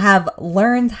who have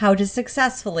learned how to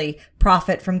successfully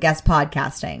profit from guest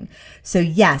podcasting. So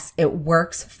yes, it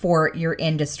works for your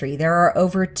industry. There are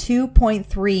over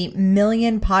 2.3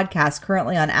 million podcasts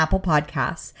currently on Apple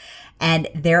Podcasts, and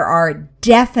there are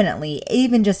definitely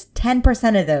even just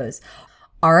 10% of those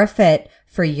are a fit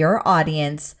for your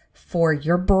audience, for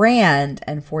your brand,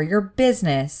 and for your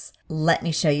business. Let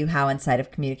me show you how inside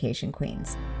of Communication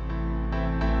Queens.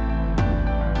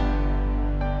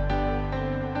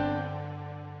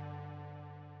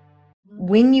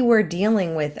 When you were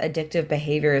dealing with addictive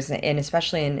behaviors, and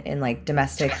especially in like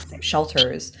domestic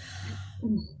shelters,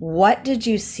 what did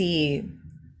you see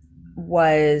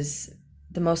was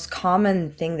the most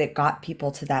common thing that got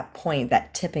people to that point,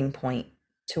 that tipping point,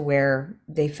 to where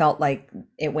they felt like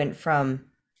it went from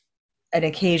an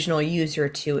occasional user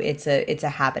to it's a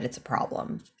habit, it's a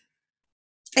problem?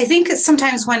 I think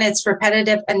sometimes when it's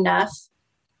repetitive enough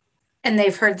and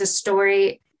they've heard the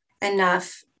story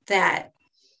enough that,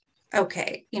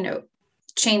 okay,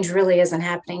 change really isn't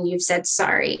happening. You've said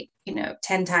sorry,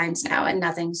 10 times now and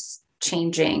nothing's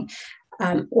changing.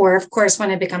 Or of course,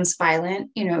 when it becomes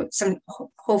violent,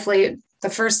 hopefully the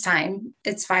first time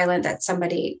it's violent, that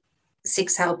somebody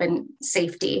seeks help and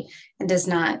safety and does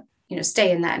not,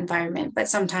 stay in that environment. But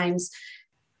sometimes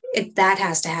that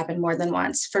has to happen more than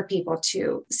once for people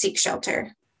to seek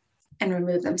shelter and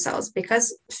remove themselves,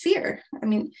 because fear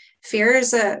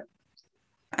is a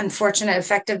unfortunate,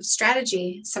 effective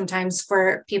strategy sometimes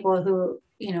for people who,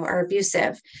 are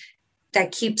abusive,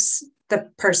 that keeps the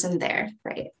person there,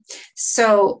 right?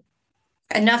 So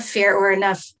enough fear or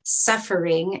enough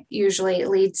suffering usually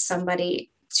leads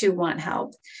somebody to want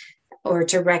help or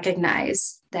to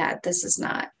recognize that this is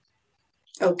not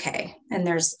okay and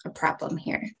there's a problem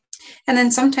here. And then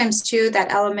sometimes too,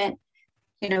 that element,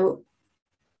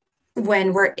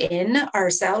 when we're in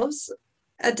ourselves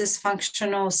a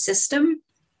dysfunctional system,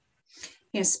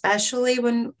 especially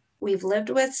when we've lived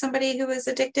with somebody who is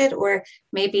addicted, or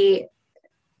maybe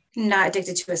not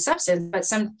addicted to a substance, but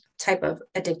some type of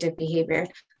addictive behavior.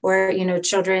 Or,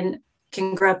 children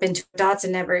can grow up into adults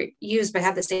and never use, but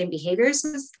have the same behaviors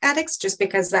as addicts just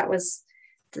because that was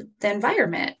the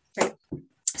environment, right?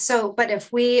 So, but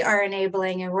if we are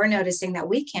enabling and we're noticing that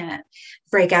we can't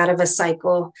break out of a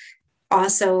cycle,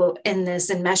 also in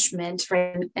this enmeshment,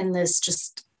 right, in this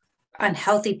just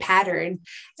unhealthy pattern,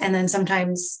 and then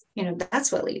sometimes,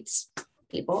 that's what leads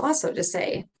people also to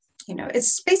say,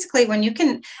 it's basically when you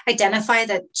can identify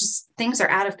that just things are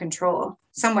out of control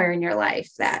somewhere in your life,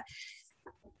 that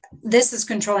this is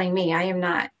controlling me. I am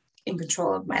not in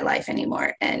control of my life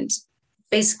anymore. And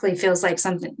basically feels like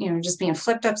something, just being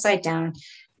flipped upside down.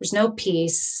 There's no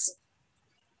peace,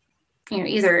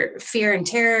 either fear and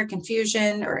terror,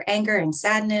 confusion, or anger and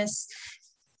sadness,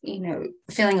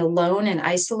 feeling alone and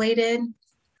isolated.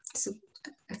 So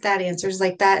if that answers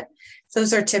like that,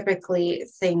 those are typically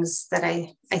things that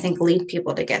I think lead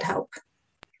people to get help.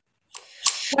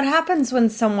 What happens when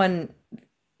someone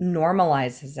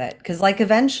normalizes it? Because, like,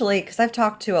 eventually, because I've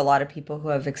talked to a lot of people who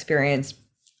have experienced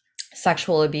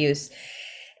sexual abuse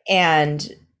and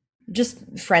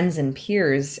just friends and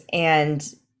peers,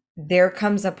 and there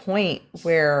comes a point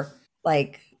where,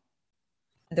 like,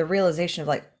 the realization of,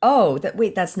 like, oh, that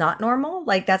wait, that's not normal.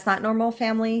 Like, that's not normal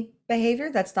family behavior.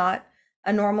 That's not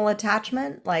a normal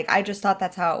attachment. Like, I just thought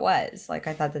that's how it was. Like,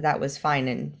 I thought that that was fine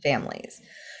in families.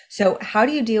 So how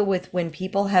do you deal with when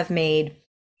people have made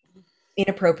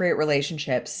inappropriate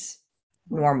relationships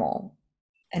normal?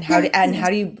 And how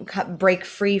do you break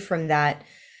free from that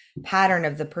pattern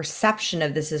of the perception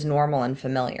of this is normal and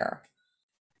familiar?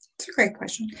 It's a great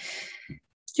question.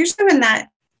 Usually when that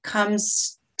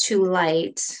comes to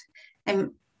light,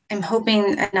 I'm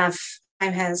hoping enough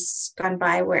time has gone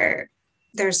by where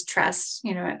there's trust,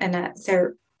 and that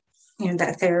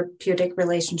therapeutic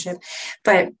relationship.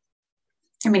 But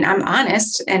I mean, I'm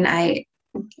honest, and I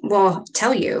will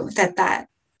tell you that that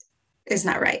is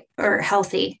not right or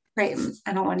healthy, right?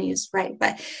 I don't want to use right,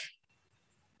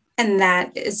 and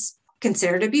that is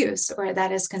considered abuse, or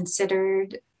that is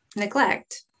considered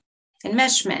neglect,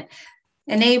 enmeshment,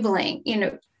 enabling,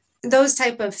 those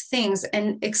type of things,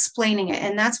 and explaining it.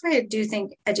 And that's why I do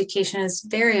think education is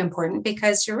very important,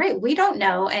 because you're right, we don't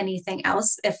know anything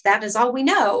else if that is all we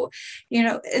know,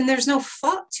 and there's no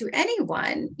fault to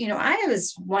anyone. I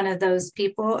was one of those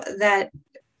people that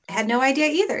had no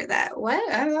idea either, that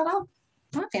what I don't know,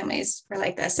 my families were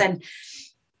like this, and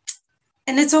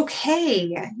it's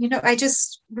okay. I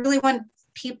just really want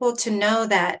people to know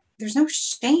that there's no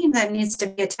shame that needs to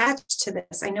be attached to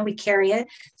this. I know we carry it,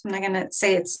 so I'm not going to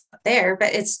say it's there,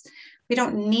 but we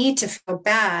don't need to feel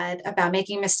bad about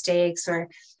making mistakes or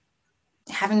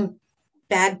having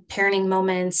bad parenting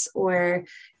moments, or,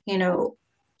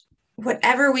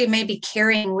 whatever we may be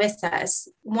carrying with us.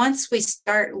 Once we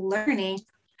start learning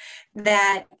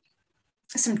that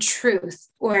some truth,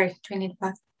 or do we need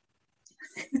to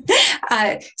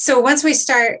pause? So once we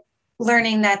start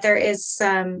learning that there is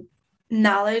some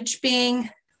knowledge being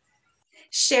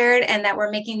shared, and that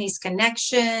we're making these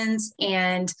connections,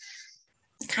 and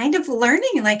kind of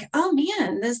learning like, oh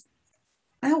man,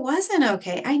 that wasn't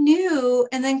okay. I knew.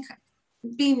 And then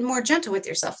being more gentle with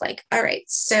yourself, like, all right,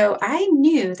 so I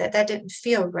knew that didn't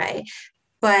feel right,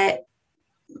 but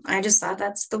I just thought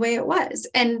that's the way it was.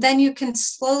 And then you can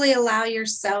slowly allow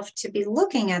yourself to be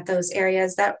looking at those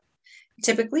areas that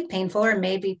typically painful or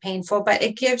may be painful, but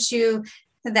it gives you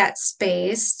that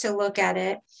space to look at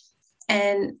it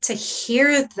and to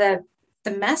hear the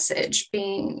message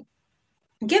being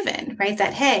given, right?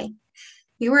 That, hey,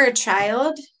 you were a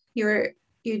child, you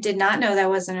did not know that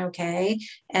wasn't okay,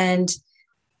 and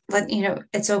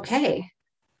it's okay.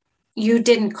 You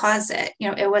didn't cause it.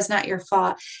 It was not your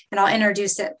fault. And I'll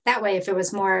introduce it that way if it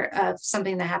was more of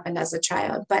something that happened as a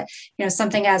child. But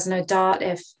something as an adult,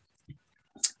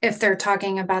 if they're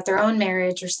talking about their own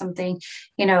marriage or something,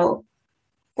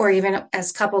 or even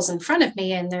as couples in front of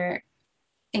me, and they're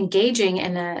engaging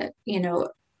in an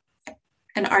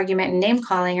argument and name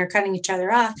calling or cutting each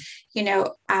other off,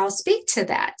 I'll speak to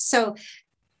that. So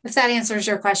if that answers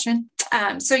your question.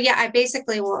 So yeah, I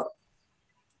basically will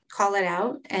call it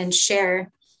out and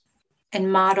share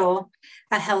and model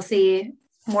a healthy,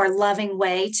 more loving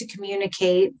way to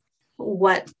communicate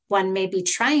what one may be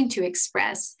trying to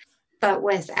express, but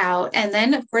without, and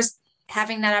then of course,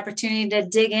 having that opportunity to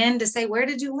dig in to say, where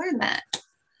did you learn that?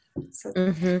 So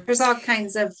there's all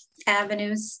kinds of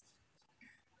avenues.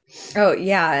 Oh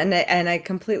yeah, and I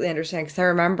completely understand, because I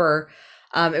remember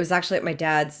it was actually at my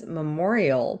dad's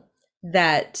memorial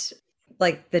that,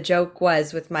 like the joke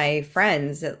was with my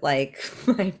friends that like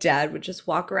my dad would just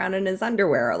walk around in his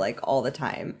underwear like all the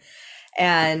time.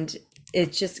 And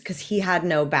it's just because he had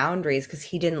no boundaries, because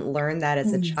he didn't learn that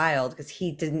as a Mm. child, because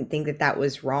he didn't think that that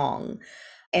was wrong.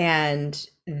 And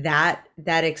that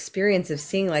experience of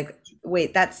seeing like,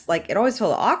 wait, that's like, it always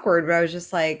felt awkward, but I was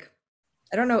just like,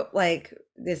 I don't know, like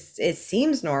this, it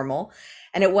seems normal.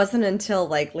 And it wasn't until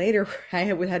like later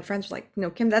we had friends who were like, no,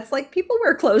 Kim, that's like people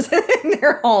wear clothes in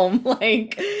their home.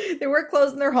 Like they wear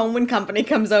clothes in their home when company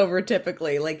comes over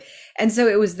typically. Like, and so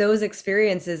it was those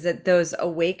experiences, that those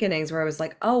awakenings where I was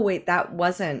like, oh, wait, that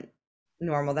wasn't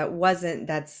normal. That was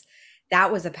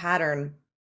a pattern.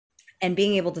 And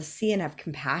being able to see and have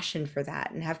compassion for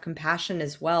that, and have compassion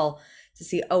as well to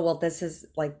see, oh, well, this is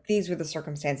like, these were the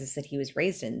circumstances that he was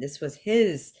raised in. This was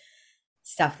his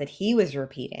stuff that he was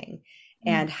repeating, Mm.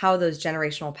 and how those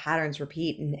generational patterns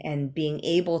repeat, and being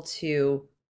able to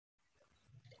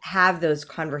have those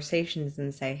conversations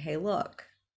and say, hey, look,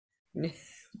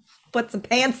 put some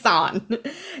pants on.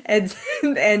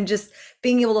 And just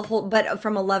being able to hold, but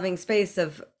from a loving space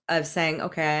of saying,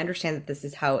 okay, I understand that this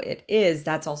is how it is.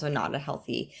 That's also not a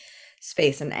healthy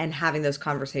space. And having those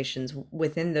conversations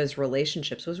within those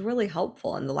relationships was really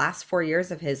helpful. In the last 4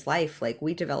 years of his life, like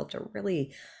we developed a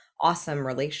really awesome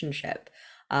relationship,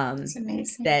 It's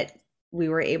amazing. that we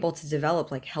were able to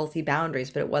develop like healthy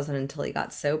boundaries, but it wasn't until he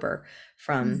got sober Mm.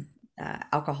 from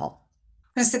alcohol.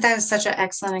 I said that is such an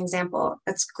excellent example.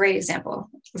 That's a great example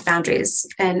of boundaries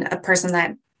and a person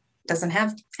that doesn't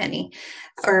have any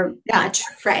or Yeah, much,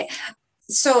 right?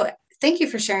 So thank you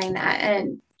for sharing that.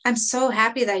 And I'm so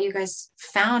happy that you guys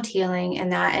found healing in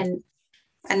that. And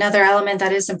another element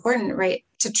that is important, right?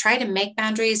 To try to make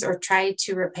boundaries or try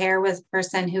to repair with a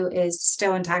person who is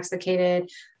still intoxicated,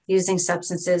 using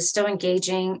substances, still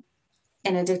engaging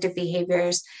in addictive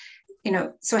behaviors,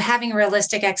 so having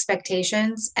realistic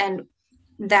expectations, and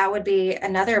that would be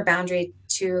another boundary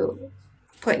to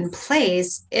put in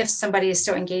place if somebody is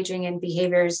still engaging in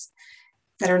behaviors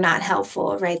that are not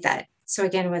helpful, right? That, so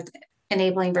again, with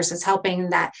enabling versus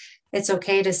helping, that it's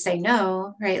okay to say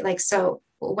no, right? Like, so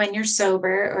when you're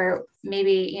sober, or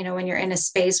maybe, when you're in a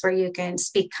space where you can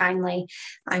speak kindly,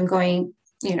 I'm going,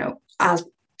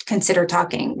 I'll consider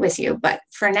talking with you. But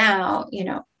for now,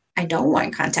 I don't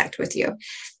want contact with you.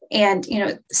 And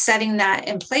setting that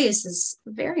in place is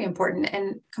very important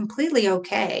and completely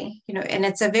okay. And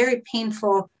it's a very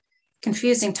painful,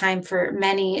 confusing time for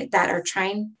many that are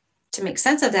trying to make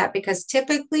sense of that, because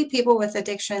typically people with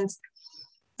addictions,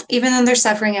 even though they're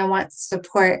suffering and want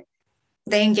support,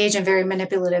 they engage in very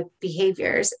manipulative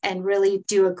behaviors and really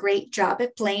do a great job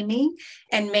at blaming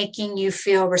and making you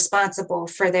feel responsible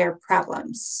for their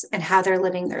problems and how they're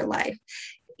living their life.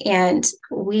 And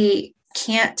we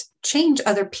can't change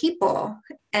other people.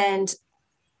 And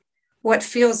what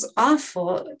feels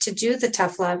awful, to do the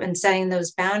tough love and setting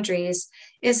those boundaries,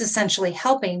 is essentially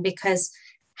helping, because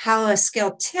how a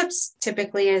scale tips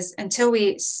typically is until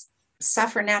we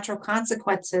suffer natural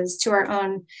consequences to our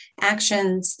own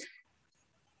actions.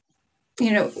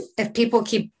 If people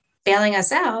keep bailing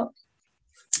us out,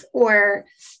 or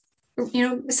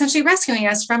essentially rescuing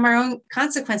us from our own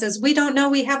consequences, we don't know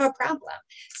we have a problem.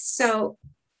 So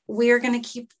we are going to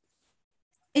keep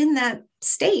in that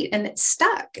state and it's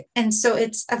stuck. And so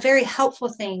it's a very helpful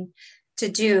thing to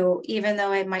do, even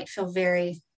though it might feel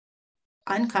very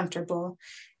uncomfortable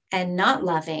and not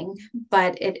loving,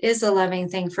 but it is a loving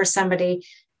thing for somebody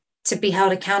to be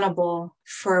held accountable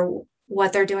for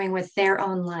what they're doing with their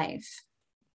own life.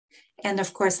 And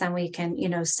of course, then we can,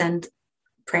 send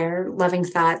prayer, loving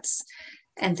thoughts,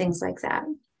 and things like that.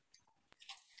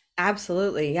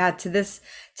 absolutely. Yeah,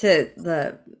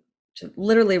 to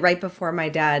literally right before my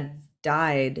dad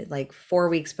died, like 4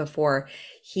 weeks before,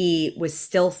 he was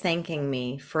still thanking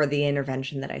me for the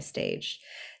intervention that I staged.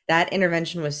 That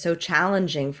intervention was so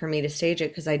challenging for me to stage it,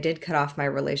 because I did cut off my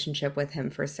relationship with him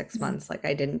for 6 months. Like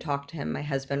I didn't talk to him. My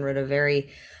husband wrote a very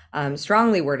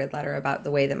strongly worded letter about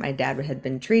the way that my dad had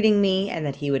been treating me, and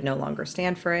that he would no longer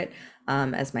stand for it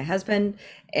as my husband.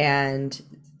 And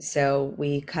so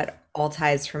we cut all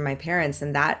ties from my parents.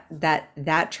 And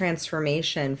that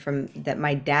transformation from that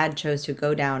my dad chose to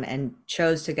go down and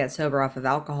chose to get sober off of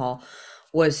alcohol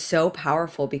was so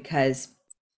powerful, because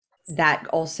that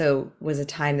also was a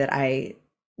time that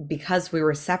because we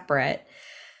were separate,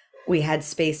 we had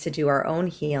space to do our own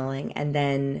healing. And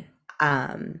then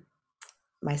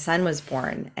my son was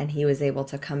born, and he was able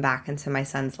to come back into my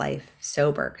son's life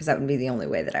sober, because that would be the only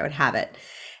way that I would have it.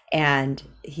 And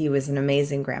he was an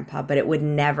amazing grandpa, but it would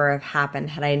never have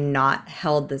happened had I not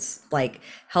held the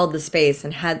space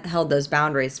and had held those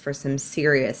boundaries for some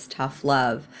serious tough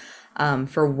love.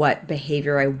 for what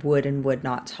behavior I would and would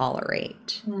not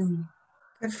tolerate.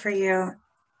 Good for you.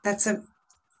 That's a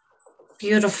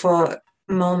beautiful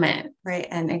moment, right?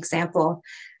 An example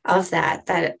of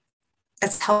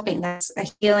that's helping. That's a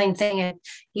healing thing. And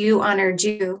you honored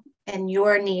you and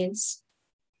your needs,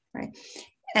 right?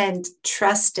 And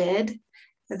trusted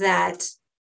that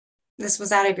this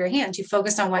was out of your hands. You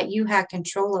focused on what you had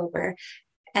control over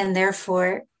and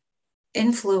therefore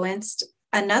influenced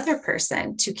another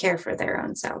person to care for their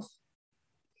own self.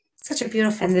 Such a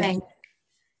beautiful And thing.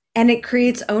 it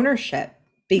creates ownership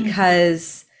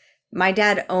because my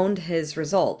dad owned his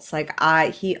results. Like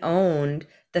he owned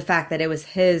the fact that it was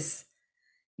his.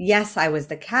 Yes, I was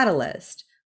the catalyst,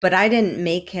 but I didn't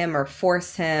make him or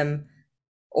force him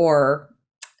or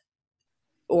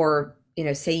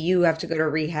say you have to go to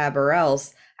rehab or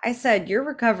else. I said your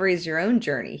recovery is your own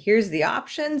journey. Here's the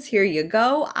options. Here you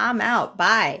go. I'm out.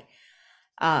 Bye.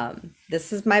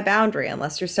 This is my boundary.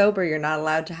 Unless you're sober, you're not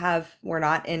allowed to have, we're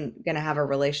not going to have a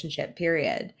relationship,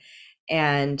 period.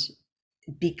 And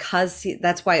because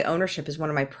that's why ownership is one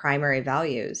of my primary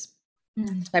values,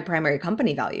 my primary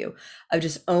company value of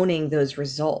just owning those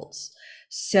results.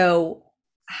 So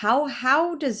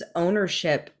how does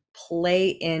ownership play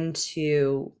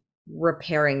into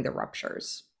repairing the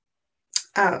ruptures?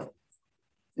 Oh,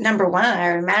 number one,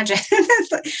 I would imagine.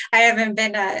 I haven't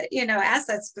been, asked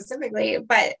that specifically,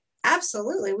 but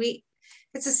absolutely,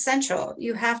 it's essential.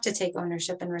 You have to take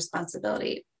ownership and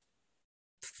responsibility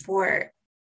for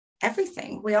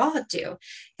everything. We all do.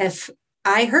 If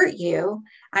I hurt you,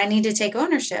 I need to take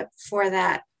ownership for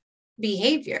that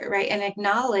behavior, right? And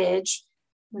acknowledge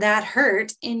that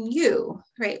hurt in you,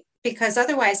 right? Because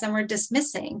otherwise, then we're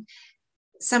dismissing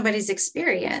somebody's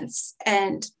experience.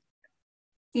 And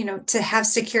to have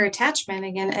secure attachment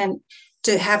again and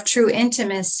to have true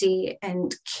intimacy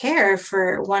and care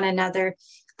for one another,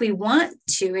 we want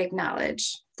to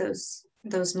acknowledge those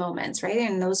moments, right?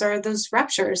 And those are those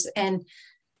ruptures and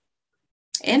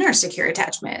in our secure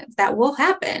attachment that will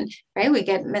happen, right? We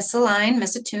get misaligned,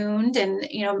 misattuned,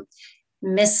 and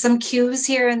miss some cues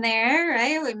here and there,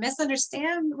 right? We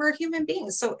misunderstand. We're human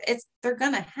beings, so they're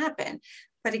gonna happen.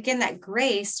 But again, that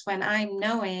grace when I'm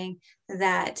knowing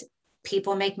that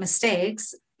people make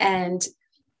mistakes and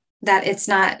that it's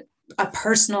not a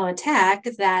personal attack,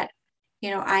 that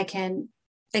I can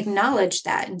acknowledge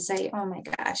that and say, oh my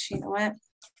gosh, you know what,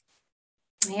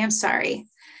 I am sorry,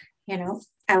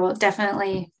 I will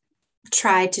definitely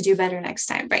try to do better next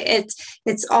time, right?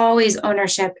 It's always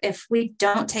ownership. If we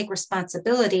don't take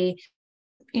responsibility,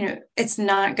 it's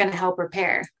not going to help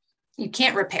repair. You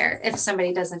can't repair if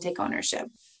somebody doesn't take ownership.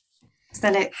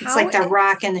 Then it's like the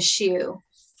rock in the shoe.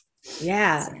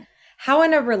 Yeah. How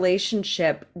in a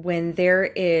relationship, when there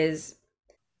is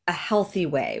a healthy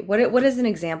way, what is an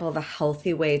example of a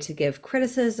healthy way to give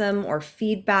criticism or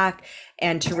feedback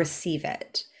and to receive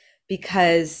it?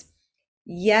 Because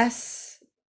yes,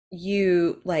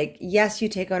 you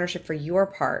take ownership for your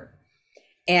part,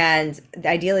 and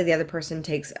ideally the other person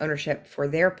takes ownership for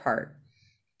their part,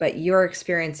 but your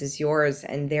experience is yours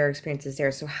and their experience is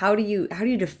theirs. So how do you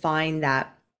define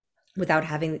that without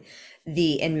having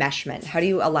the enmeshment? How do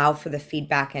you allow for the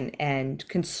feedback and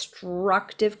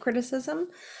constructive criticism?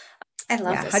 I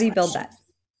love this. How do you build that?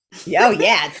 Oh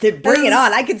yeah, bring it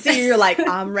on. I can see you're like,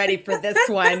 I'm ready for this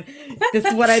one. This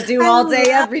is what I do all day,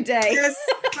 every day. This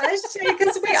question,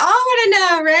 because we all want to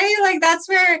know, right? Like that's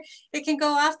where it can go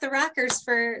off the rockers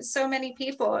for so many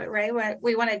people, right?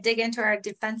 We want to dig into our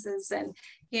defenses and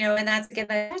and that's again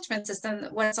the attachment system,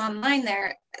 what's online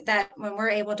there, that when we're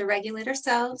able to regulate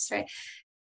ourselves, right?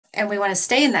 And we want to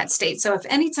stay in that state. So if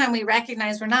anytime we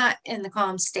recognize we're not in the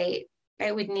calm state,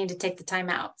 right, we need to take the time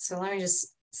out. So let me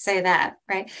just say that,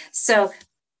 right? So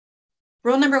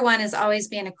rule number one is always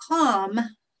be in a calm,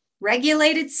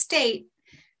 regulated state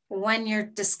when you're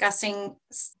discussing,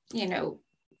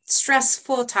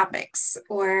 stressful topics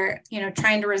or,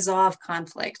 trying to resolve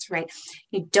conflict, right?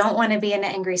 You don't want to be in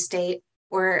an angry state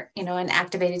or, an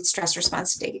activated stress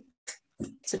response state.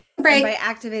 So and by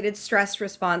activated stress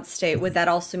response state, would that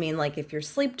also mean like if you're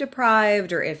sleep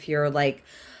deprived or if you're like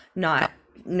not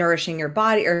nourishing your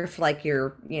body, or if like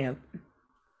you're,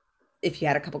 if you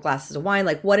had a couple glasses of wine,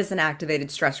 like what is an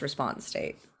activated stress response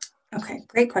state? Okay,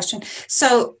 great question.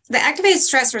 So the activated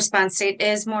stress response state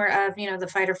is more of, the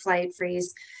fight or flight,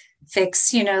 freeze,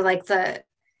 fix, like the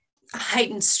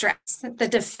heightened stress, the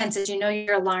defenses,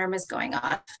 your alarm is going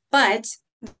off. But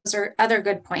those are other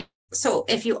good points. So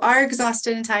if you are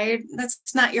exhausted and tired,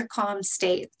 that's not your calm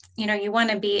state. You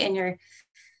want to be in your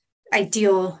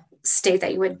ideal state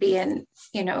that you would be in,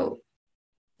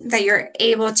 that you're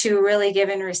able to really give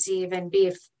and receive and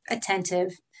be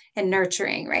attentive and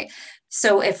nurturing, right?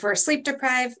 So if we're sleep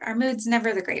deprived, our mood's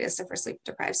never the greatest if we're sleep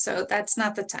deprived. So that's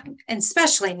not the time, and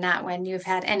especially not when you've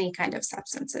had any kind of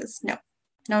substances. No,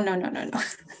 no, no, no, no, no.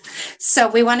 So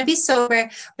we want to be sober,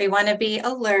 we want to be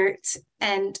alert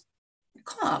and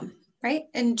calm, right?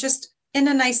 And just in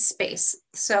a nice space.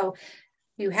 So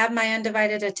you have my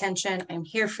undivided attention. I'm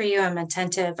here for you. I'm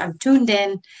attentive. I'm tuned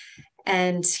in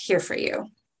and here for you.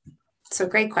 So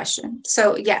great question.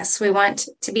 So yes, we want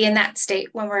to be in that state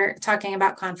when we're talking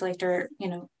about conflict or,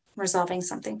 resolving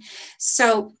something.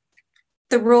 So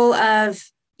the rule of,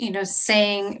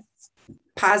 saying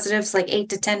positives, like 8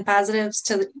 to 10 positives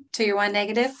to your one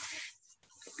negative,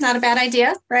 not a bad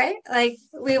idea, right? Like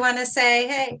we want to say,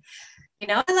 hey,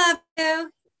 I love you,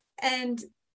 and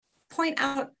point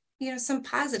out, some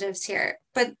positives here.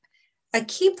 But a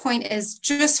key point is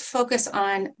just focus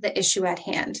on the issue at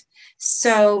hand.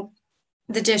 So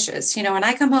the dishes, when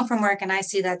I come home from work and I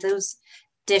see that those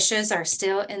dishes are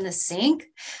still in the sink,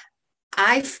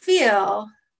 I feel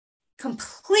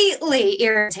completely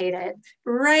irritated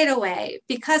right away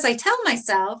because I tell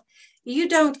myself, you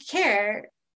don't care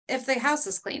if the house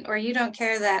is clean, or you don't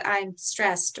care that I'm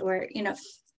stressed, or,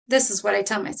 this is what I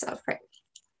tell myself, right?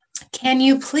 Can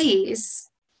you please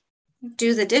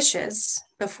do the dishes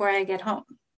before I get home?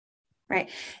 Right.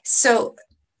 So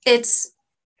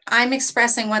I'm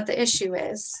expressing what the issue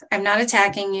is. I'm not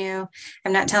attacking you.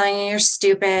 I'm not telling you you're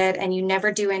stupid and you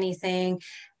never do anything.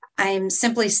 I'm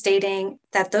simply stating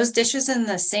that those dishes in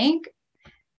the sink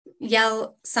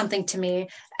yell something to me,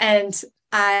 and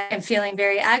I am feeling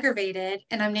very aggravated,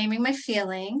 and I'm naming my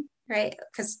feeling, right?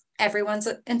 Because everyone's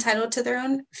entitled to their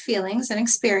own feelings and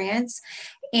experience.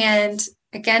 And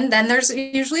again, then there's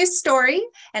usually a story.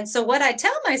 And so what I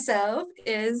tell myself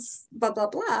is blah, blah,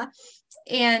 blah.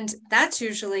 And that's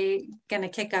usually going to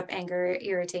kick up anger,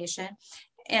 irritation.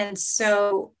 And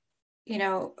so,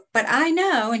 but I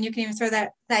know, and you can even throw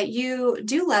that you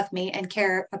do love me and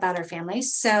care about our family.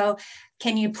 So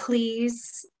can you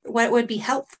please, what would be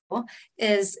helpful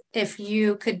is if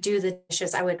you could do the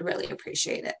dishes, I would really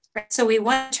appreciate it. Right? So we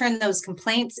want to turn those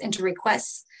complaints into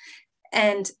requests,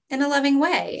 and in a loving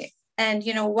way. And,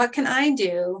 what can I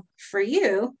do for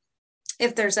you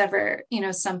if there's ever,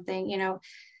 something,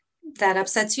 that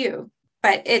upsets you?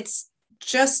 But it's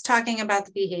just talking about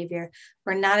the behavior.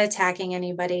 We're not attacking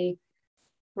anybody.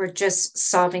 We're just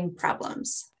solving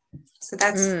problems. So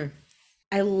that's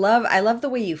I love the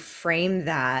way you frame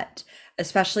that,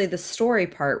 especially the story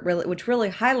part, really, which really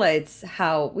highlights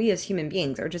how we as human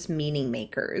beings are just meaning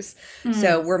makers.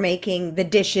 So we're making the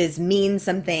dishes mean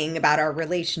something about our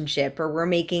relationship, or we're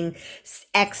making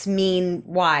X mean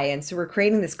Y. And so we're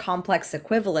creating this complex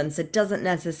equivalence that doesn't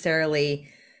necessarily,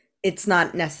 it's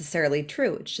not necessarily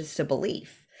true. It's just a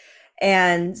belief.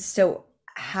 And so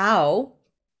how,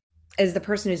 as the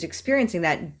person who's experiencing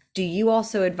that, do you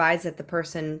also advise that the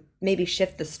person maybe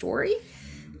shift the story,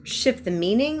 shift the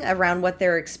meaning around what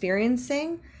they're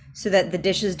experiencing, so that the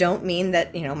dishes don't mean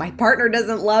that, my partner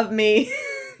doesn't love me,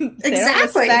 they don't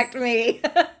exactly, respect me.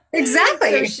 So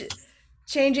exactly,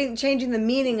 changing the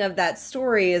meaning of that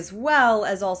story, as well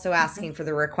as also asking for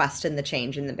the request and the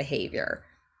change in the behavior.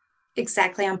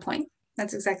 exactly on point.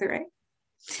 That's exactly right.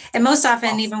 And most often,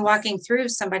 Awesome. even walking through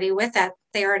somebody with that,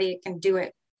 they already can do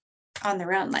it on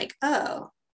their own. Like, oh,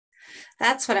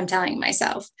 that's what I'm telling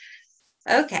myself.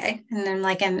 Okay. And then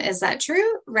like, and is that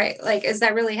true? Right. Like, is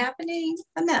that really happening?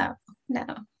 No, no.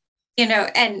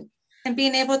 And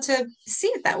being able to see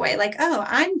it that way, like, oh,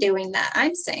 I'm doing that.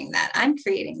 I'm saying that. I'm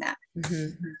creating that. Hmm.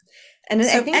 And I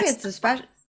So think it's especially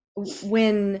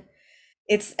when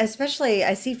it's especially,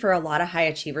 I see for a lot of high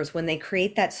achievers, when they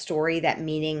create that story, that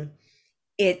meaning,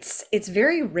 it's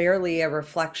very rarely a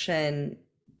reflection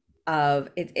of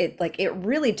it. It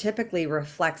really typically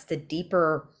reflects the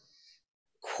deeper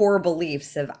core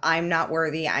beliefs of I'm not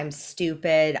worthy, I'm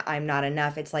stupid, I'm not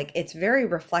enough. It's very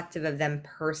reflective of them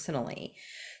personally.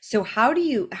 So how do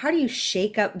you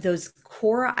shake up those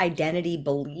core identity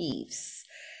beliefs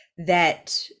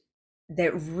that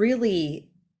really,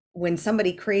 when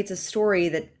somebody creates a story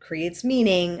that creates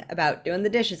meaning about doing the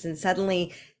dishes, and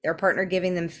suddenly their partner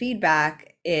giving them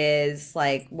feedback is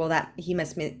like, well, that he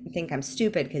must think I'm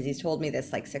stupid because he's told me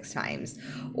this like 6 times,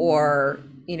 or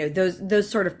those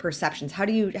sort of perceptions. How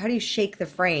do you shake the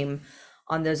frame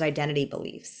on those identity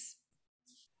beliefs?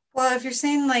 well, if you're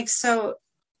saying like, so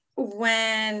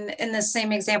when in the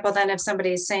same example, then if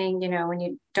somebody's saying, when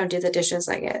you don't do the dishes,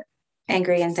 I get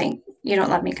angry and think you don't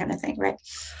love me, kind of thing, right?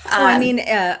 Well, I mean,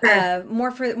 Or,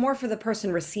 more for the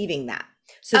person receiving that.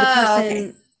 So the oh, okay.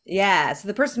 person, yeah, so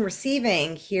the person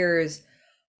receiving hears,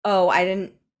 oh, I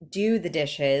didn't do the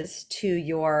dishes to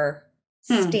your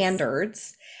Hmm.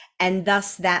 standards. and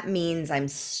thus that means I'm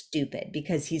stupid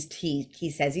because he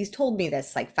says he's told me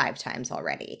this like 5 times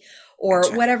already, or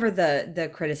Gotcha. whatever the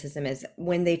criticism is.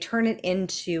 When they turn it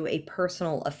into a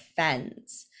personal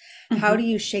offense, how do Hmm.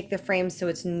 you shake the frame so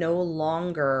it's no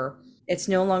longer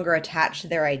attached to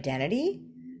their identity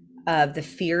of the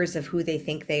fears of who they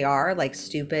think they are, like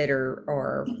stupid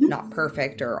or not Hmm.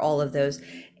 perfect or all of those,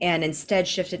 and instead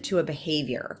shift it to a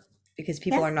behavior because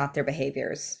people Yeah, are not their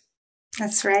behaviors.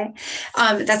 that's right.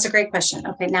 That's a great question.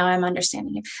 Okay, now I'm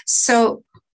understanding you. So,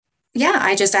 yeah,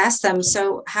 I just asked them,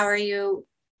 so how are you?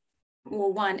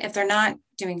 Well, one, if they're not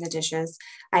doing the dishes,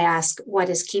 I ask, what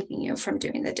is keeping you from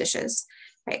doing the dishes?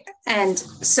 Right. And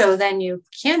so then you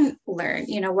can learn,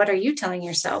 what are you telling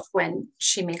yourself when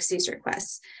she makes these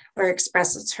requests or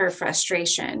expresses her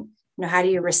frustration? How do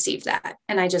you receive that?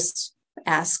 And I just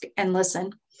ask and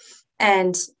listen.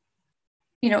 And,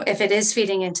 if it is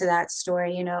feeding into that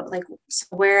story, like, so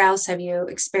where else have you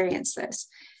experienced this?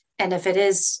 And if it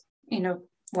is,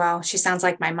 wow, she sounds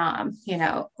like my mom,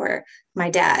 or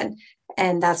my dad,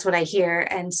 and that's what I hear.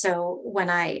 And so when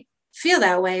I feel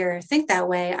that way or think that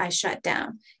way, I shut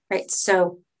down. Right.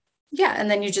 So, yeah. And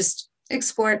then you just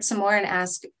explore it some more and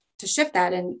ask to shift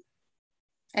that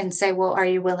and say, well, are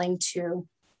you willing to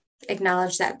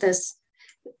acknowledge that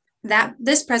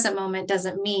this present moment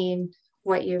doesn't mean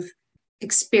what you've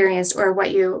experienced or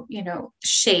what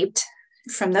shaped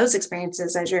from those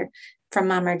experiences as you're from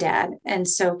mom or dad. And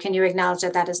so can you acknowledge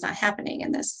that that is not happening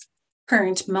in this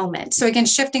current moment? So again,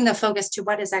 shifting the focus to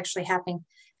what is actually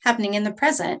happening in the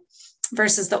present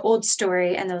versus the old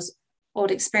story and those old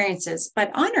experiences,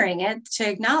 but honoring it to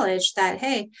acknowledge that,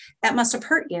 hey, that must have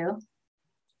hurt you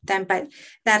then, but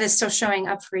that is still showing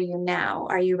up for you now.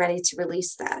 Are you ready to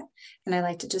release that? And I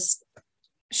like to just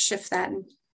shift that and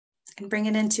bring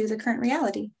it into the current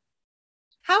reality.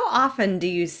 How often do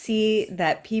you see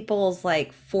that people's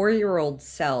like 4-year-old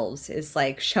selves is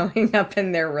like showing up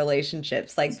in their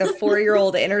relationships? Like the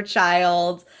 4-year-old inner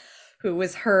child who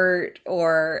was hurt,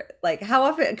 or like how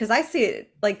often? Because I see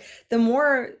it like the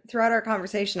more throughout our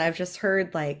conversation, I've just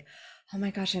heard like, oh my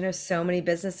gosh, I know so many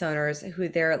business owners who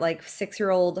their like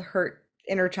 6-year-old hurt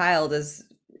inner child is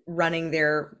running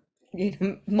their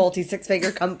multi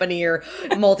six-figure company or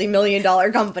multi-million-dollar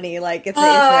company. Like Oh, it's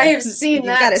I a have seen you've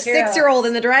got that a too. 6-year-old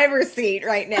in the driver's seat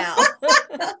right now.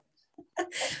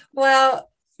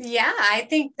 Well, yeah, I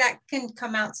think that can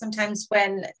come out sometimes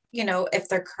when, if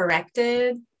they're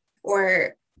corrected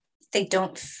or they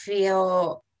don't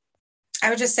feel, I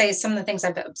would just say some of the things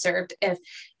I've observed, if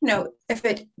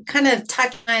it kind of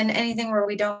touch on anything where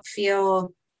we don't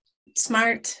feel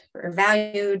smart or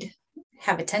valued,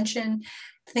 have attention,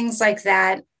 things like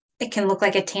that, it can look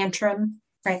like a tantrum,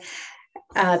 right?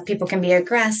 People can be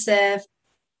aggressive.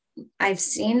 I've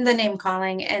seen the name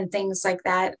calling and things like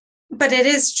that, but it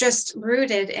is just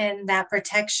rooted in that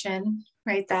protection,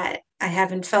 right? That I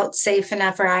haven't felt safe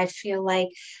enough, or I feel like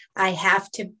I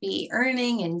have to be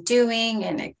earning and doing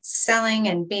and excelling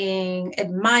and being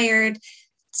admired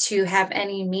to have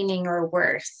any meaning or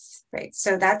worth, right?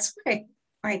 So that's where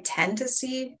I tend to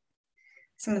see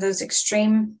some of those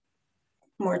extreme,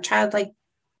 more childlike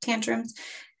tantrums.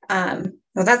 Well,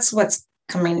 that's what's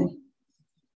coming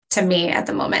to me at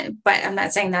the moment, but I'm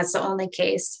not saying that's the only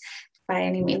case by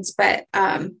any means. But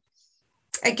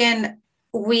again,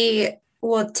 we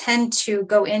will tend to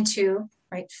go into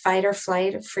right fight or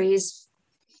flight, freeze,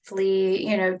 flee,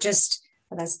 just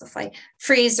well, that's the flight,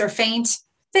 freeze or faint,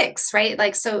 fix, right?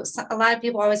 Like, so a lot of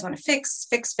people always want to fix,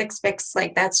 fix, fix, fix.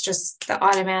 Like, that's just the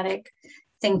automatic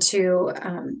thing to,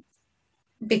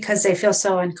 because they feel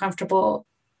so uncomfortable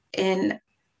in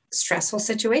stressful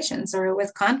situations or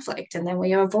with conflict. And then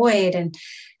we avoid and,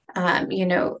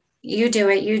 you do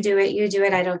it, you do it, you do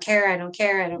it. I don't care. I don't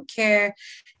care. I don't care.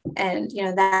 And,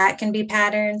 that can be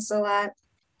patterns a lot.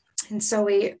 And so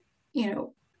we,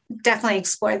 definitely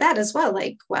explore that as well.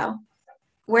 Like, well,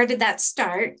 where did that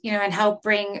start, and help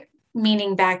bring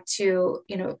meaning back to,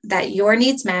 that your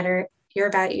needs matter. You're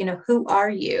about, who are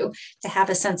you to have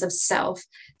a sense of self.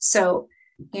 So,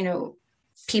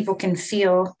 people can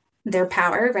feel their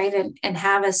power, right? And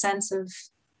have a sense of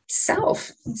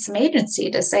self, some agency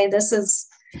to say, this is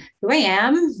who I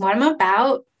am, what I'm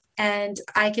about, and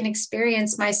I can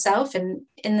experience myself and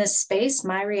in this space,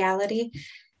 my reality,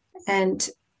 and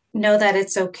know that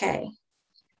it's okay.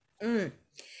 Mm.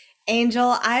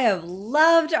 Angel, I have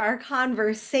loved our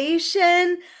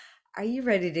conversation. Are you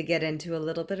ready to get into a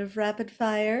little bit of rapid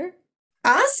fire?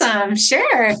 Awesome.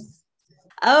 Sure.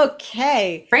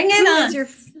 Okay. Bring it Who on. is your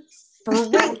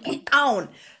bring it on?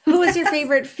 Who is your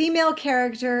favorite female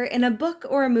character in a book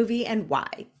or a movie, and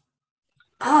why?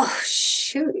 Oh,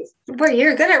 shoot. Boy,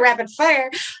 you're good at rapid fire.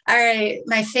 All right.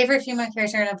 My favorite female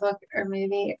character in a book or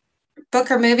movie.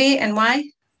 Book or movie, and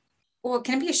why? Well,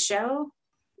 can it be a show?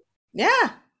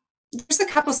 Yeah. There's a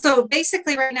couple. So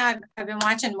basically, right now I've been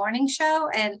watching Morning Show,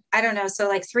 and I don't know. So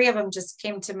like three of them just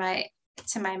came to my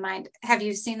mind. Have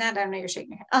you seen that? I don't know. You're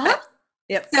shaking your head. Uh-huh. But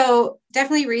Yep. so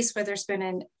definitely Reese Witherspoon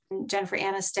and Jennifer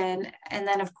Aniston, and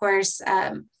then of course,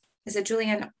 is it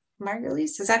Julianne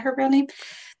Margulies? Is that her real name?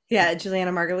 Yeah,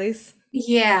 Juliana Margulies.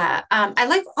 Yeah, I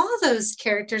like all those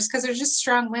characters because they're just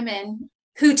strong women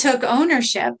who took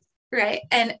ownership, right,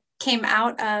 and came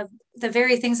out of the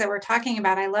very things that we're talking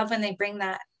about. I love when they bring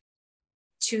that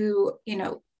to,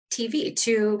 TV,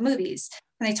 to movies,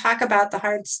 and they talk about the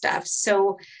hard stuff.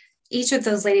 So each of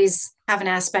those ladies have an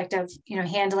aspect of,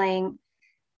 handling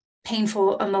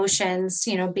painful emotions,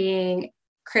 being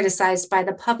criticized by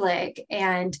the public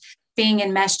and being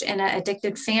enmeshed in an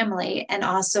addicted family, and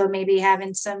also maybe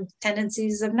having some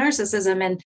tendencies of narcissism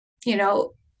and,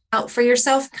 out for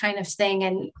yourself kind of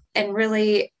thing, and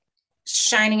really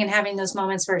shining and having those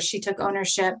moments where she took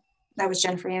ownership. That was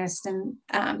Jennifer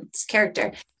Aniston's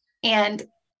character, and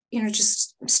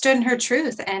just stood in her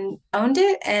truth and owned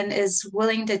it, and is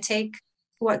willing to take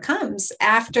what comes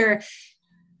after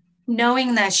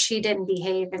knowing that she didn't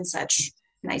behave in such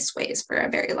nice ways for a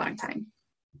very long time.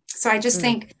 So I just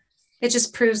think it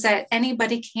just proves that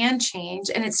anybody can change,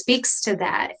 and it speaks to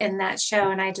that in that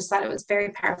show. And I just thought it was very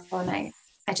powerful, and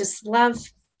I just love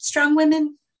strong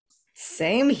women.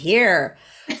 Same here.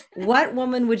 What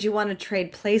woman would you want to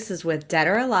trade places with, dead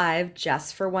or alive,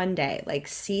 just for one day? Like,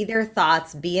 see their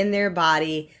thoughts, be in their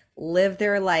body, live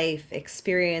their life,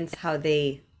 experience how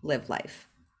they live life.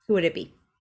 Who would it be?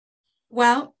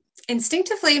 Well,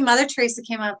 instinctively, Mother Teresa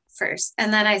came up first,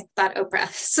 and then I thought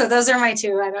Oprah. So those are my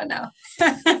two. I don't know.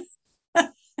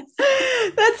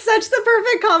 That's such the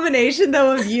perfect combination,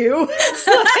 though, of you.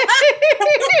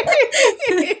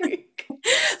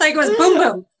 Like it was boom,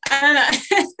 boom. I don't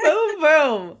Boom,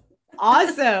 know. boom.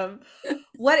 Awesome.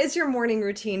 What is your morning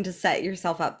routine to set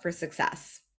yourself up for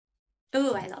success?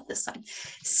 Oh, I love this one.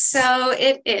 So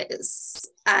it is,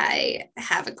 I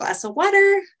have a glass of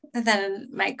water, and then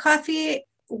my coffee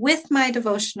with my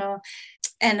devotional,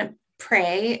 and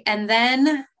pray. And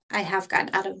then I have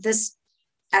gotten out of this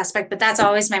aspect, but that's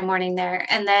always my morning there.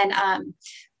 And then,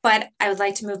 but I would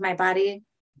like to move my body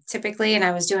typically. And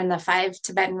I was doing the 5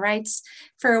 Tibetan rites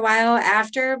for a while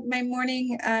after my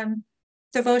morning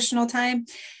devotional time.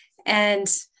 And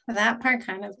that part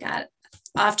kind of got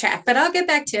off track, but I'll get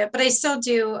back to it. But I still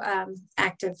do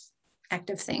active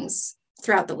things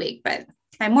throughout the week. But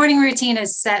my morning routine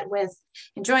is set with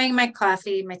enjoying my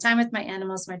coffee, my time with my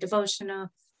animals, my devotional,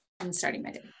 and starting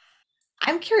my day.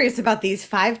 I'm curious about these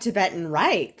 5 Tibetan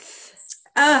rites.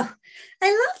 Oh, I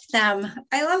love them.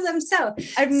 I love them so.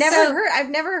 I've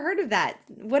never heard of that.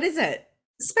 What is it?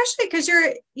 Especially because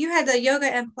you had the yoga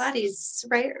and Pilates,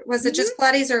 right? Was it just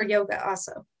Pilates or yoga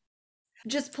also?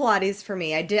 Just Pilates for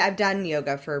me. I've done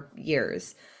yoga for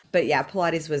years. But yeah,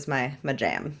 Pilates was my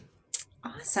jam.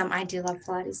 Awesome. I do love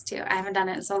Pilates too. I haven't done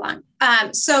it in so long.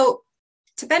 So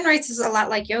Tibetan rites is a lot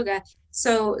like yoga.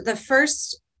 So the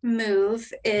first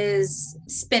move is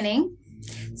spinning.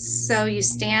 So you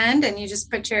stand and you just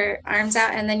put your arms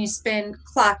out, and then you spin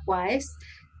clockwise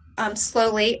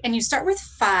slowly, and you start with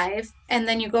 5, and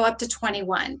then you go up to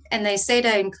 21. And they say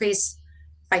to increase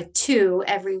by 2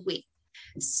 every week.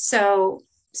 So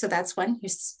that's one, you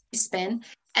spin.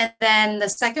 And then the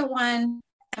second one,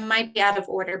 it might be out of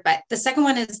order, but the second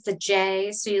one is the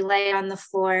J. So you lay on the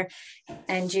floor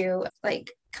and you like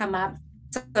come up.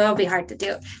 So it'll be hard to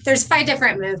do. There's 5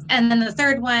 different moves. And then the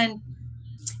third one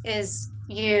is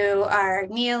you are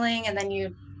kneeling, and then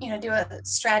you do a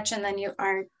stretch, and then you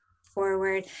are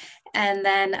forward, and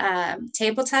then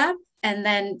tabletop, and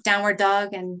then downward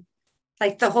dog, and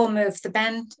like the whole move, the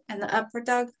bend and the upward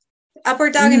dog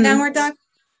and downward dog.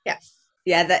 Yeah.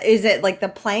 Yeah, is it like the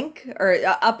plank or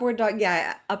upward dog?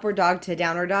 Yeah, upward dog to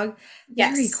downward dog.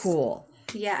 Yes. Very cool.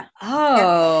 Yeah.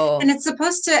 Oh. Yeah. And it's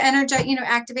supposed to energize,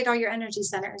 activate all your energy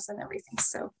centers and everything.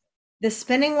 So the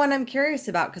spinning one I'm curious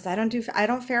about, because I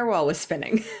don't fare well with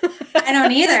spinning. I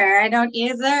don't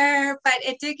either, but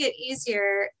it did get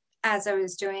easier as I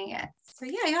was doing it. So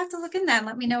yeah, you have to look in that and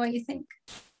let me know what you think.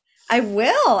 I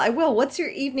will. What's your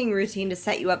evening routine to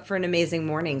set you up for an amazing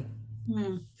morning?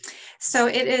 So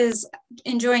it is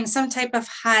enjoying some type of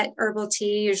hot herbal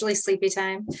tea, usually sleepy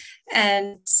time.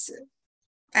 And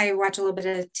I watch a little bit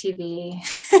of TV.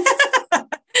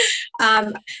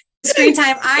 Screen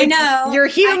time. I know. You're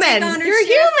human. You're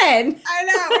human. I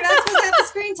know. We're not supposed to have the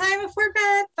screen time before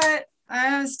bed, but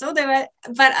I still do it.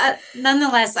 But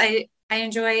nonetheless, I I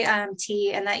enjoy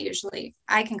tea, and that usually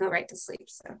I can go right to sleep.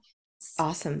 So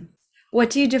Awesome. What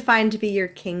do you define to be your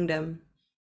kingdom?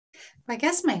 I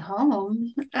guess my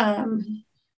home,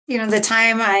 the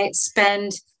time I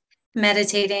spend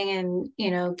meditating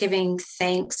and, giving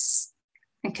thanks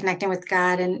and connecting with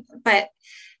God. But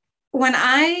when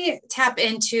I tap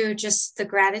into just the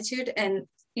gratitude and,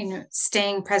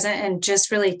 staying present and just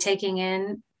really taking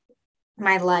in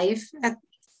my life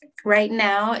right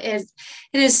now, it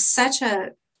is such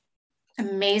a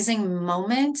amazing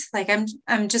moment. Like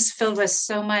I'm just filled with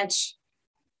so much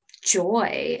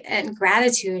joy and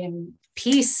gratitude and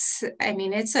peace. I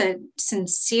mean, it's a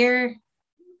sincere,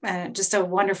 just a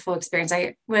wonderful experience.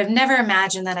 I would have never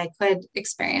imagined that I could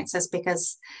experience this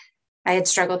because I had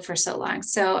struggled for so long.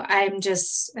 So I'm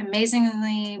just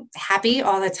amazingly happy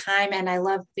all the time. And I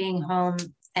love being home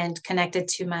and connected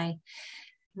to my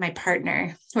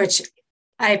partner, which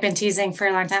I've been teasing for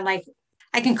a long time. Like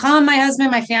I can call him my husband,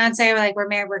 my fiance, we're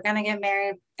married, we're going to get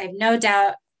married. I have no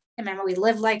doubt. Remember, we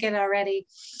live like it already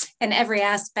in every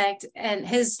aspect. And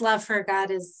his love for God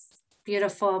is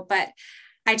beautiful, but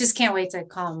I just can't wait to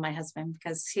call him my husband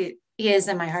because he is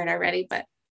in my heart already. But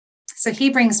so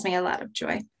he brings me a lot of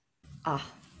joy. Ah,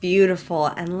 beautiful.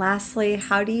 And lastly,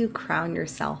 how do you crown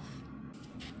yourself?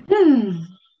 I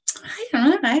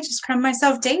don't know. I just crown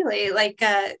myself daily. Like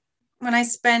when I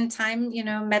spend time,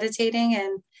 meditating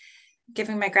and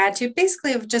giving my gratitude,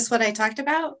 basically just what I talked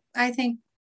about. I think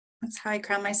that's how I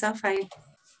crown myself.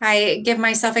 I give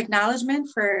myself acknowledgement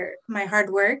for my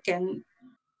hard work and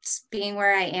just being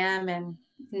where I am and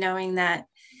knowing that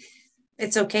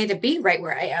it's okay to be right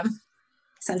where I am,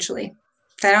 essentially.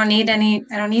 I don't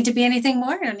need to be anything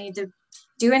more. I don't need to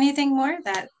do anything more,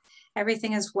 that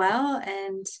everything is well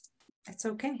and it's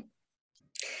okay.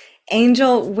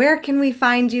 Angel, where can we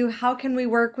find you? How can we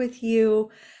work with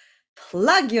you?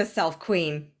 Plug yourself,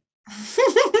 Queen.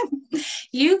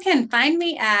 You can find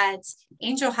me at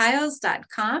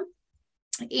angelhiles.com,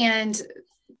 and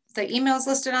the email is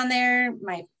listed on there.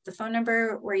 The phone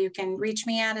number where you can reach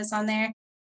me at is on there.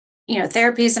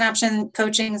 Therapy is an option.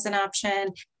 Coaching is an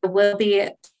option. We'll be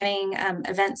planning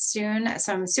events soon.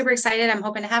 So I'm super excited. I'm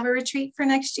hoping to have a retreat for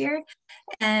next year.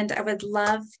 And I would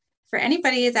love for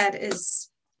anybody that is,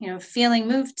 feeling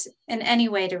moved in any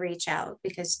way to reach out,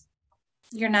 because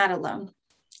you're not alone.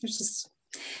 You just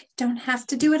don't have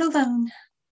to do it alone.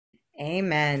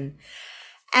 Amen.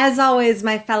 As always,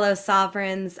 my fellow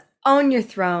sovereigns, own your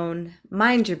throne,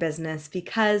 mind your business,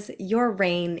 because your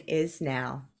reign is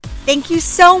now. Thank you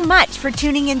so much for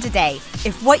tuning in today.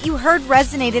 If what you heard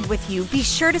resonated with you, be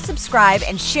sure to subscribe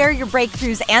and share your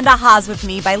breakthroughs and ahas with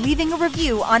me by leaving a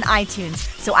review on iTunes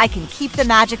so I can keep the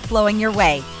magic flowing your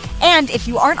way. And if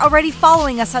you aren't already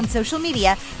following us on social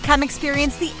media, come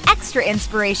experience the extra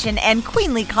inspiration and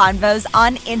queenly convos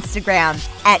on Instagram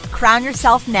at Crown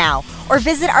Yourself Now, or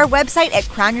visit our website at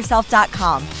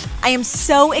crownyourself.com. I am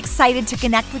so excited to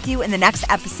connect with you in the next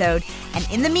episode. And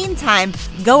in the meantime,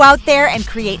 go out there and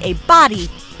create a body,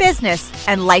 business,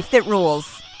 and life that rules.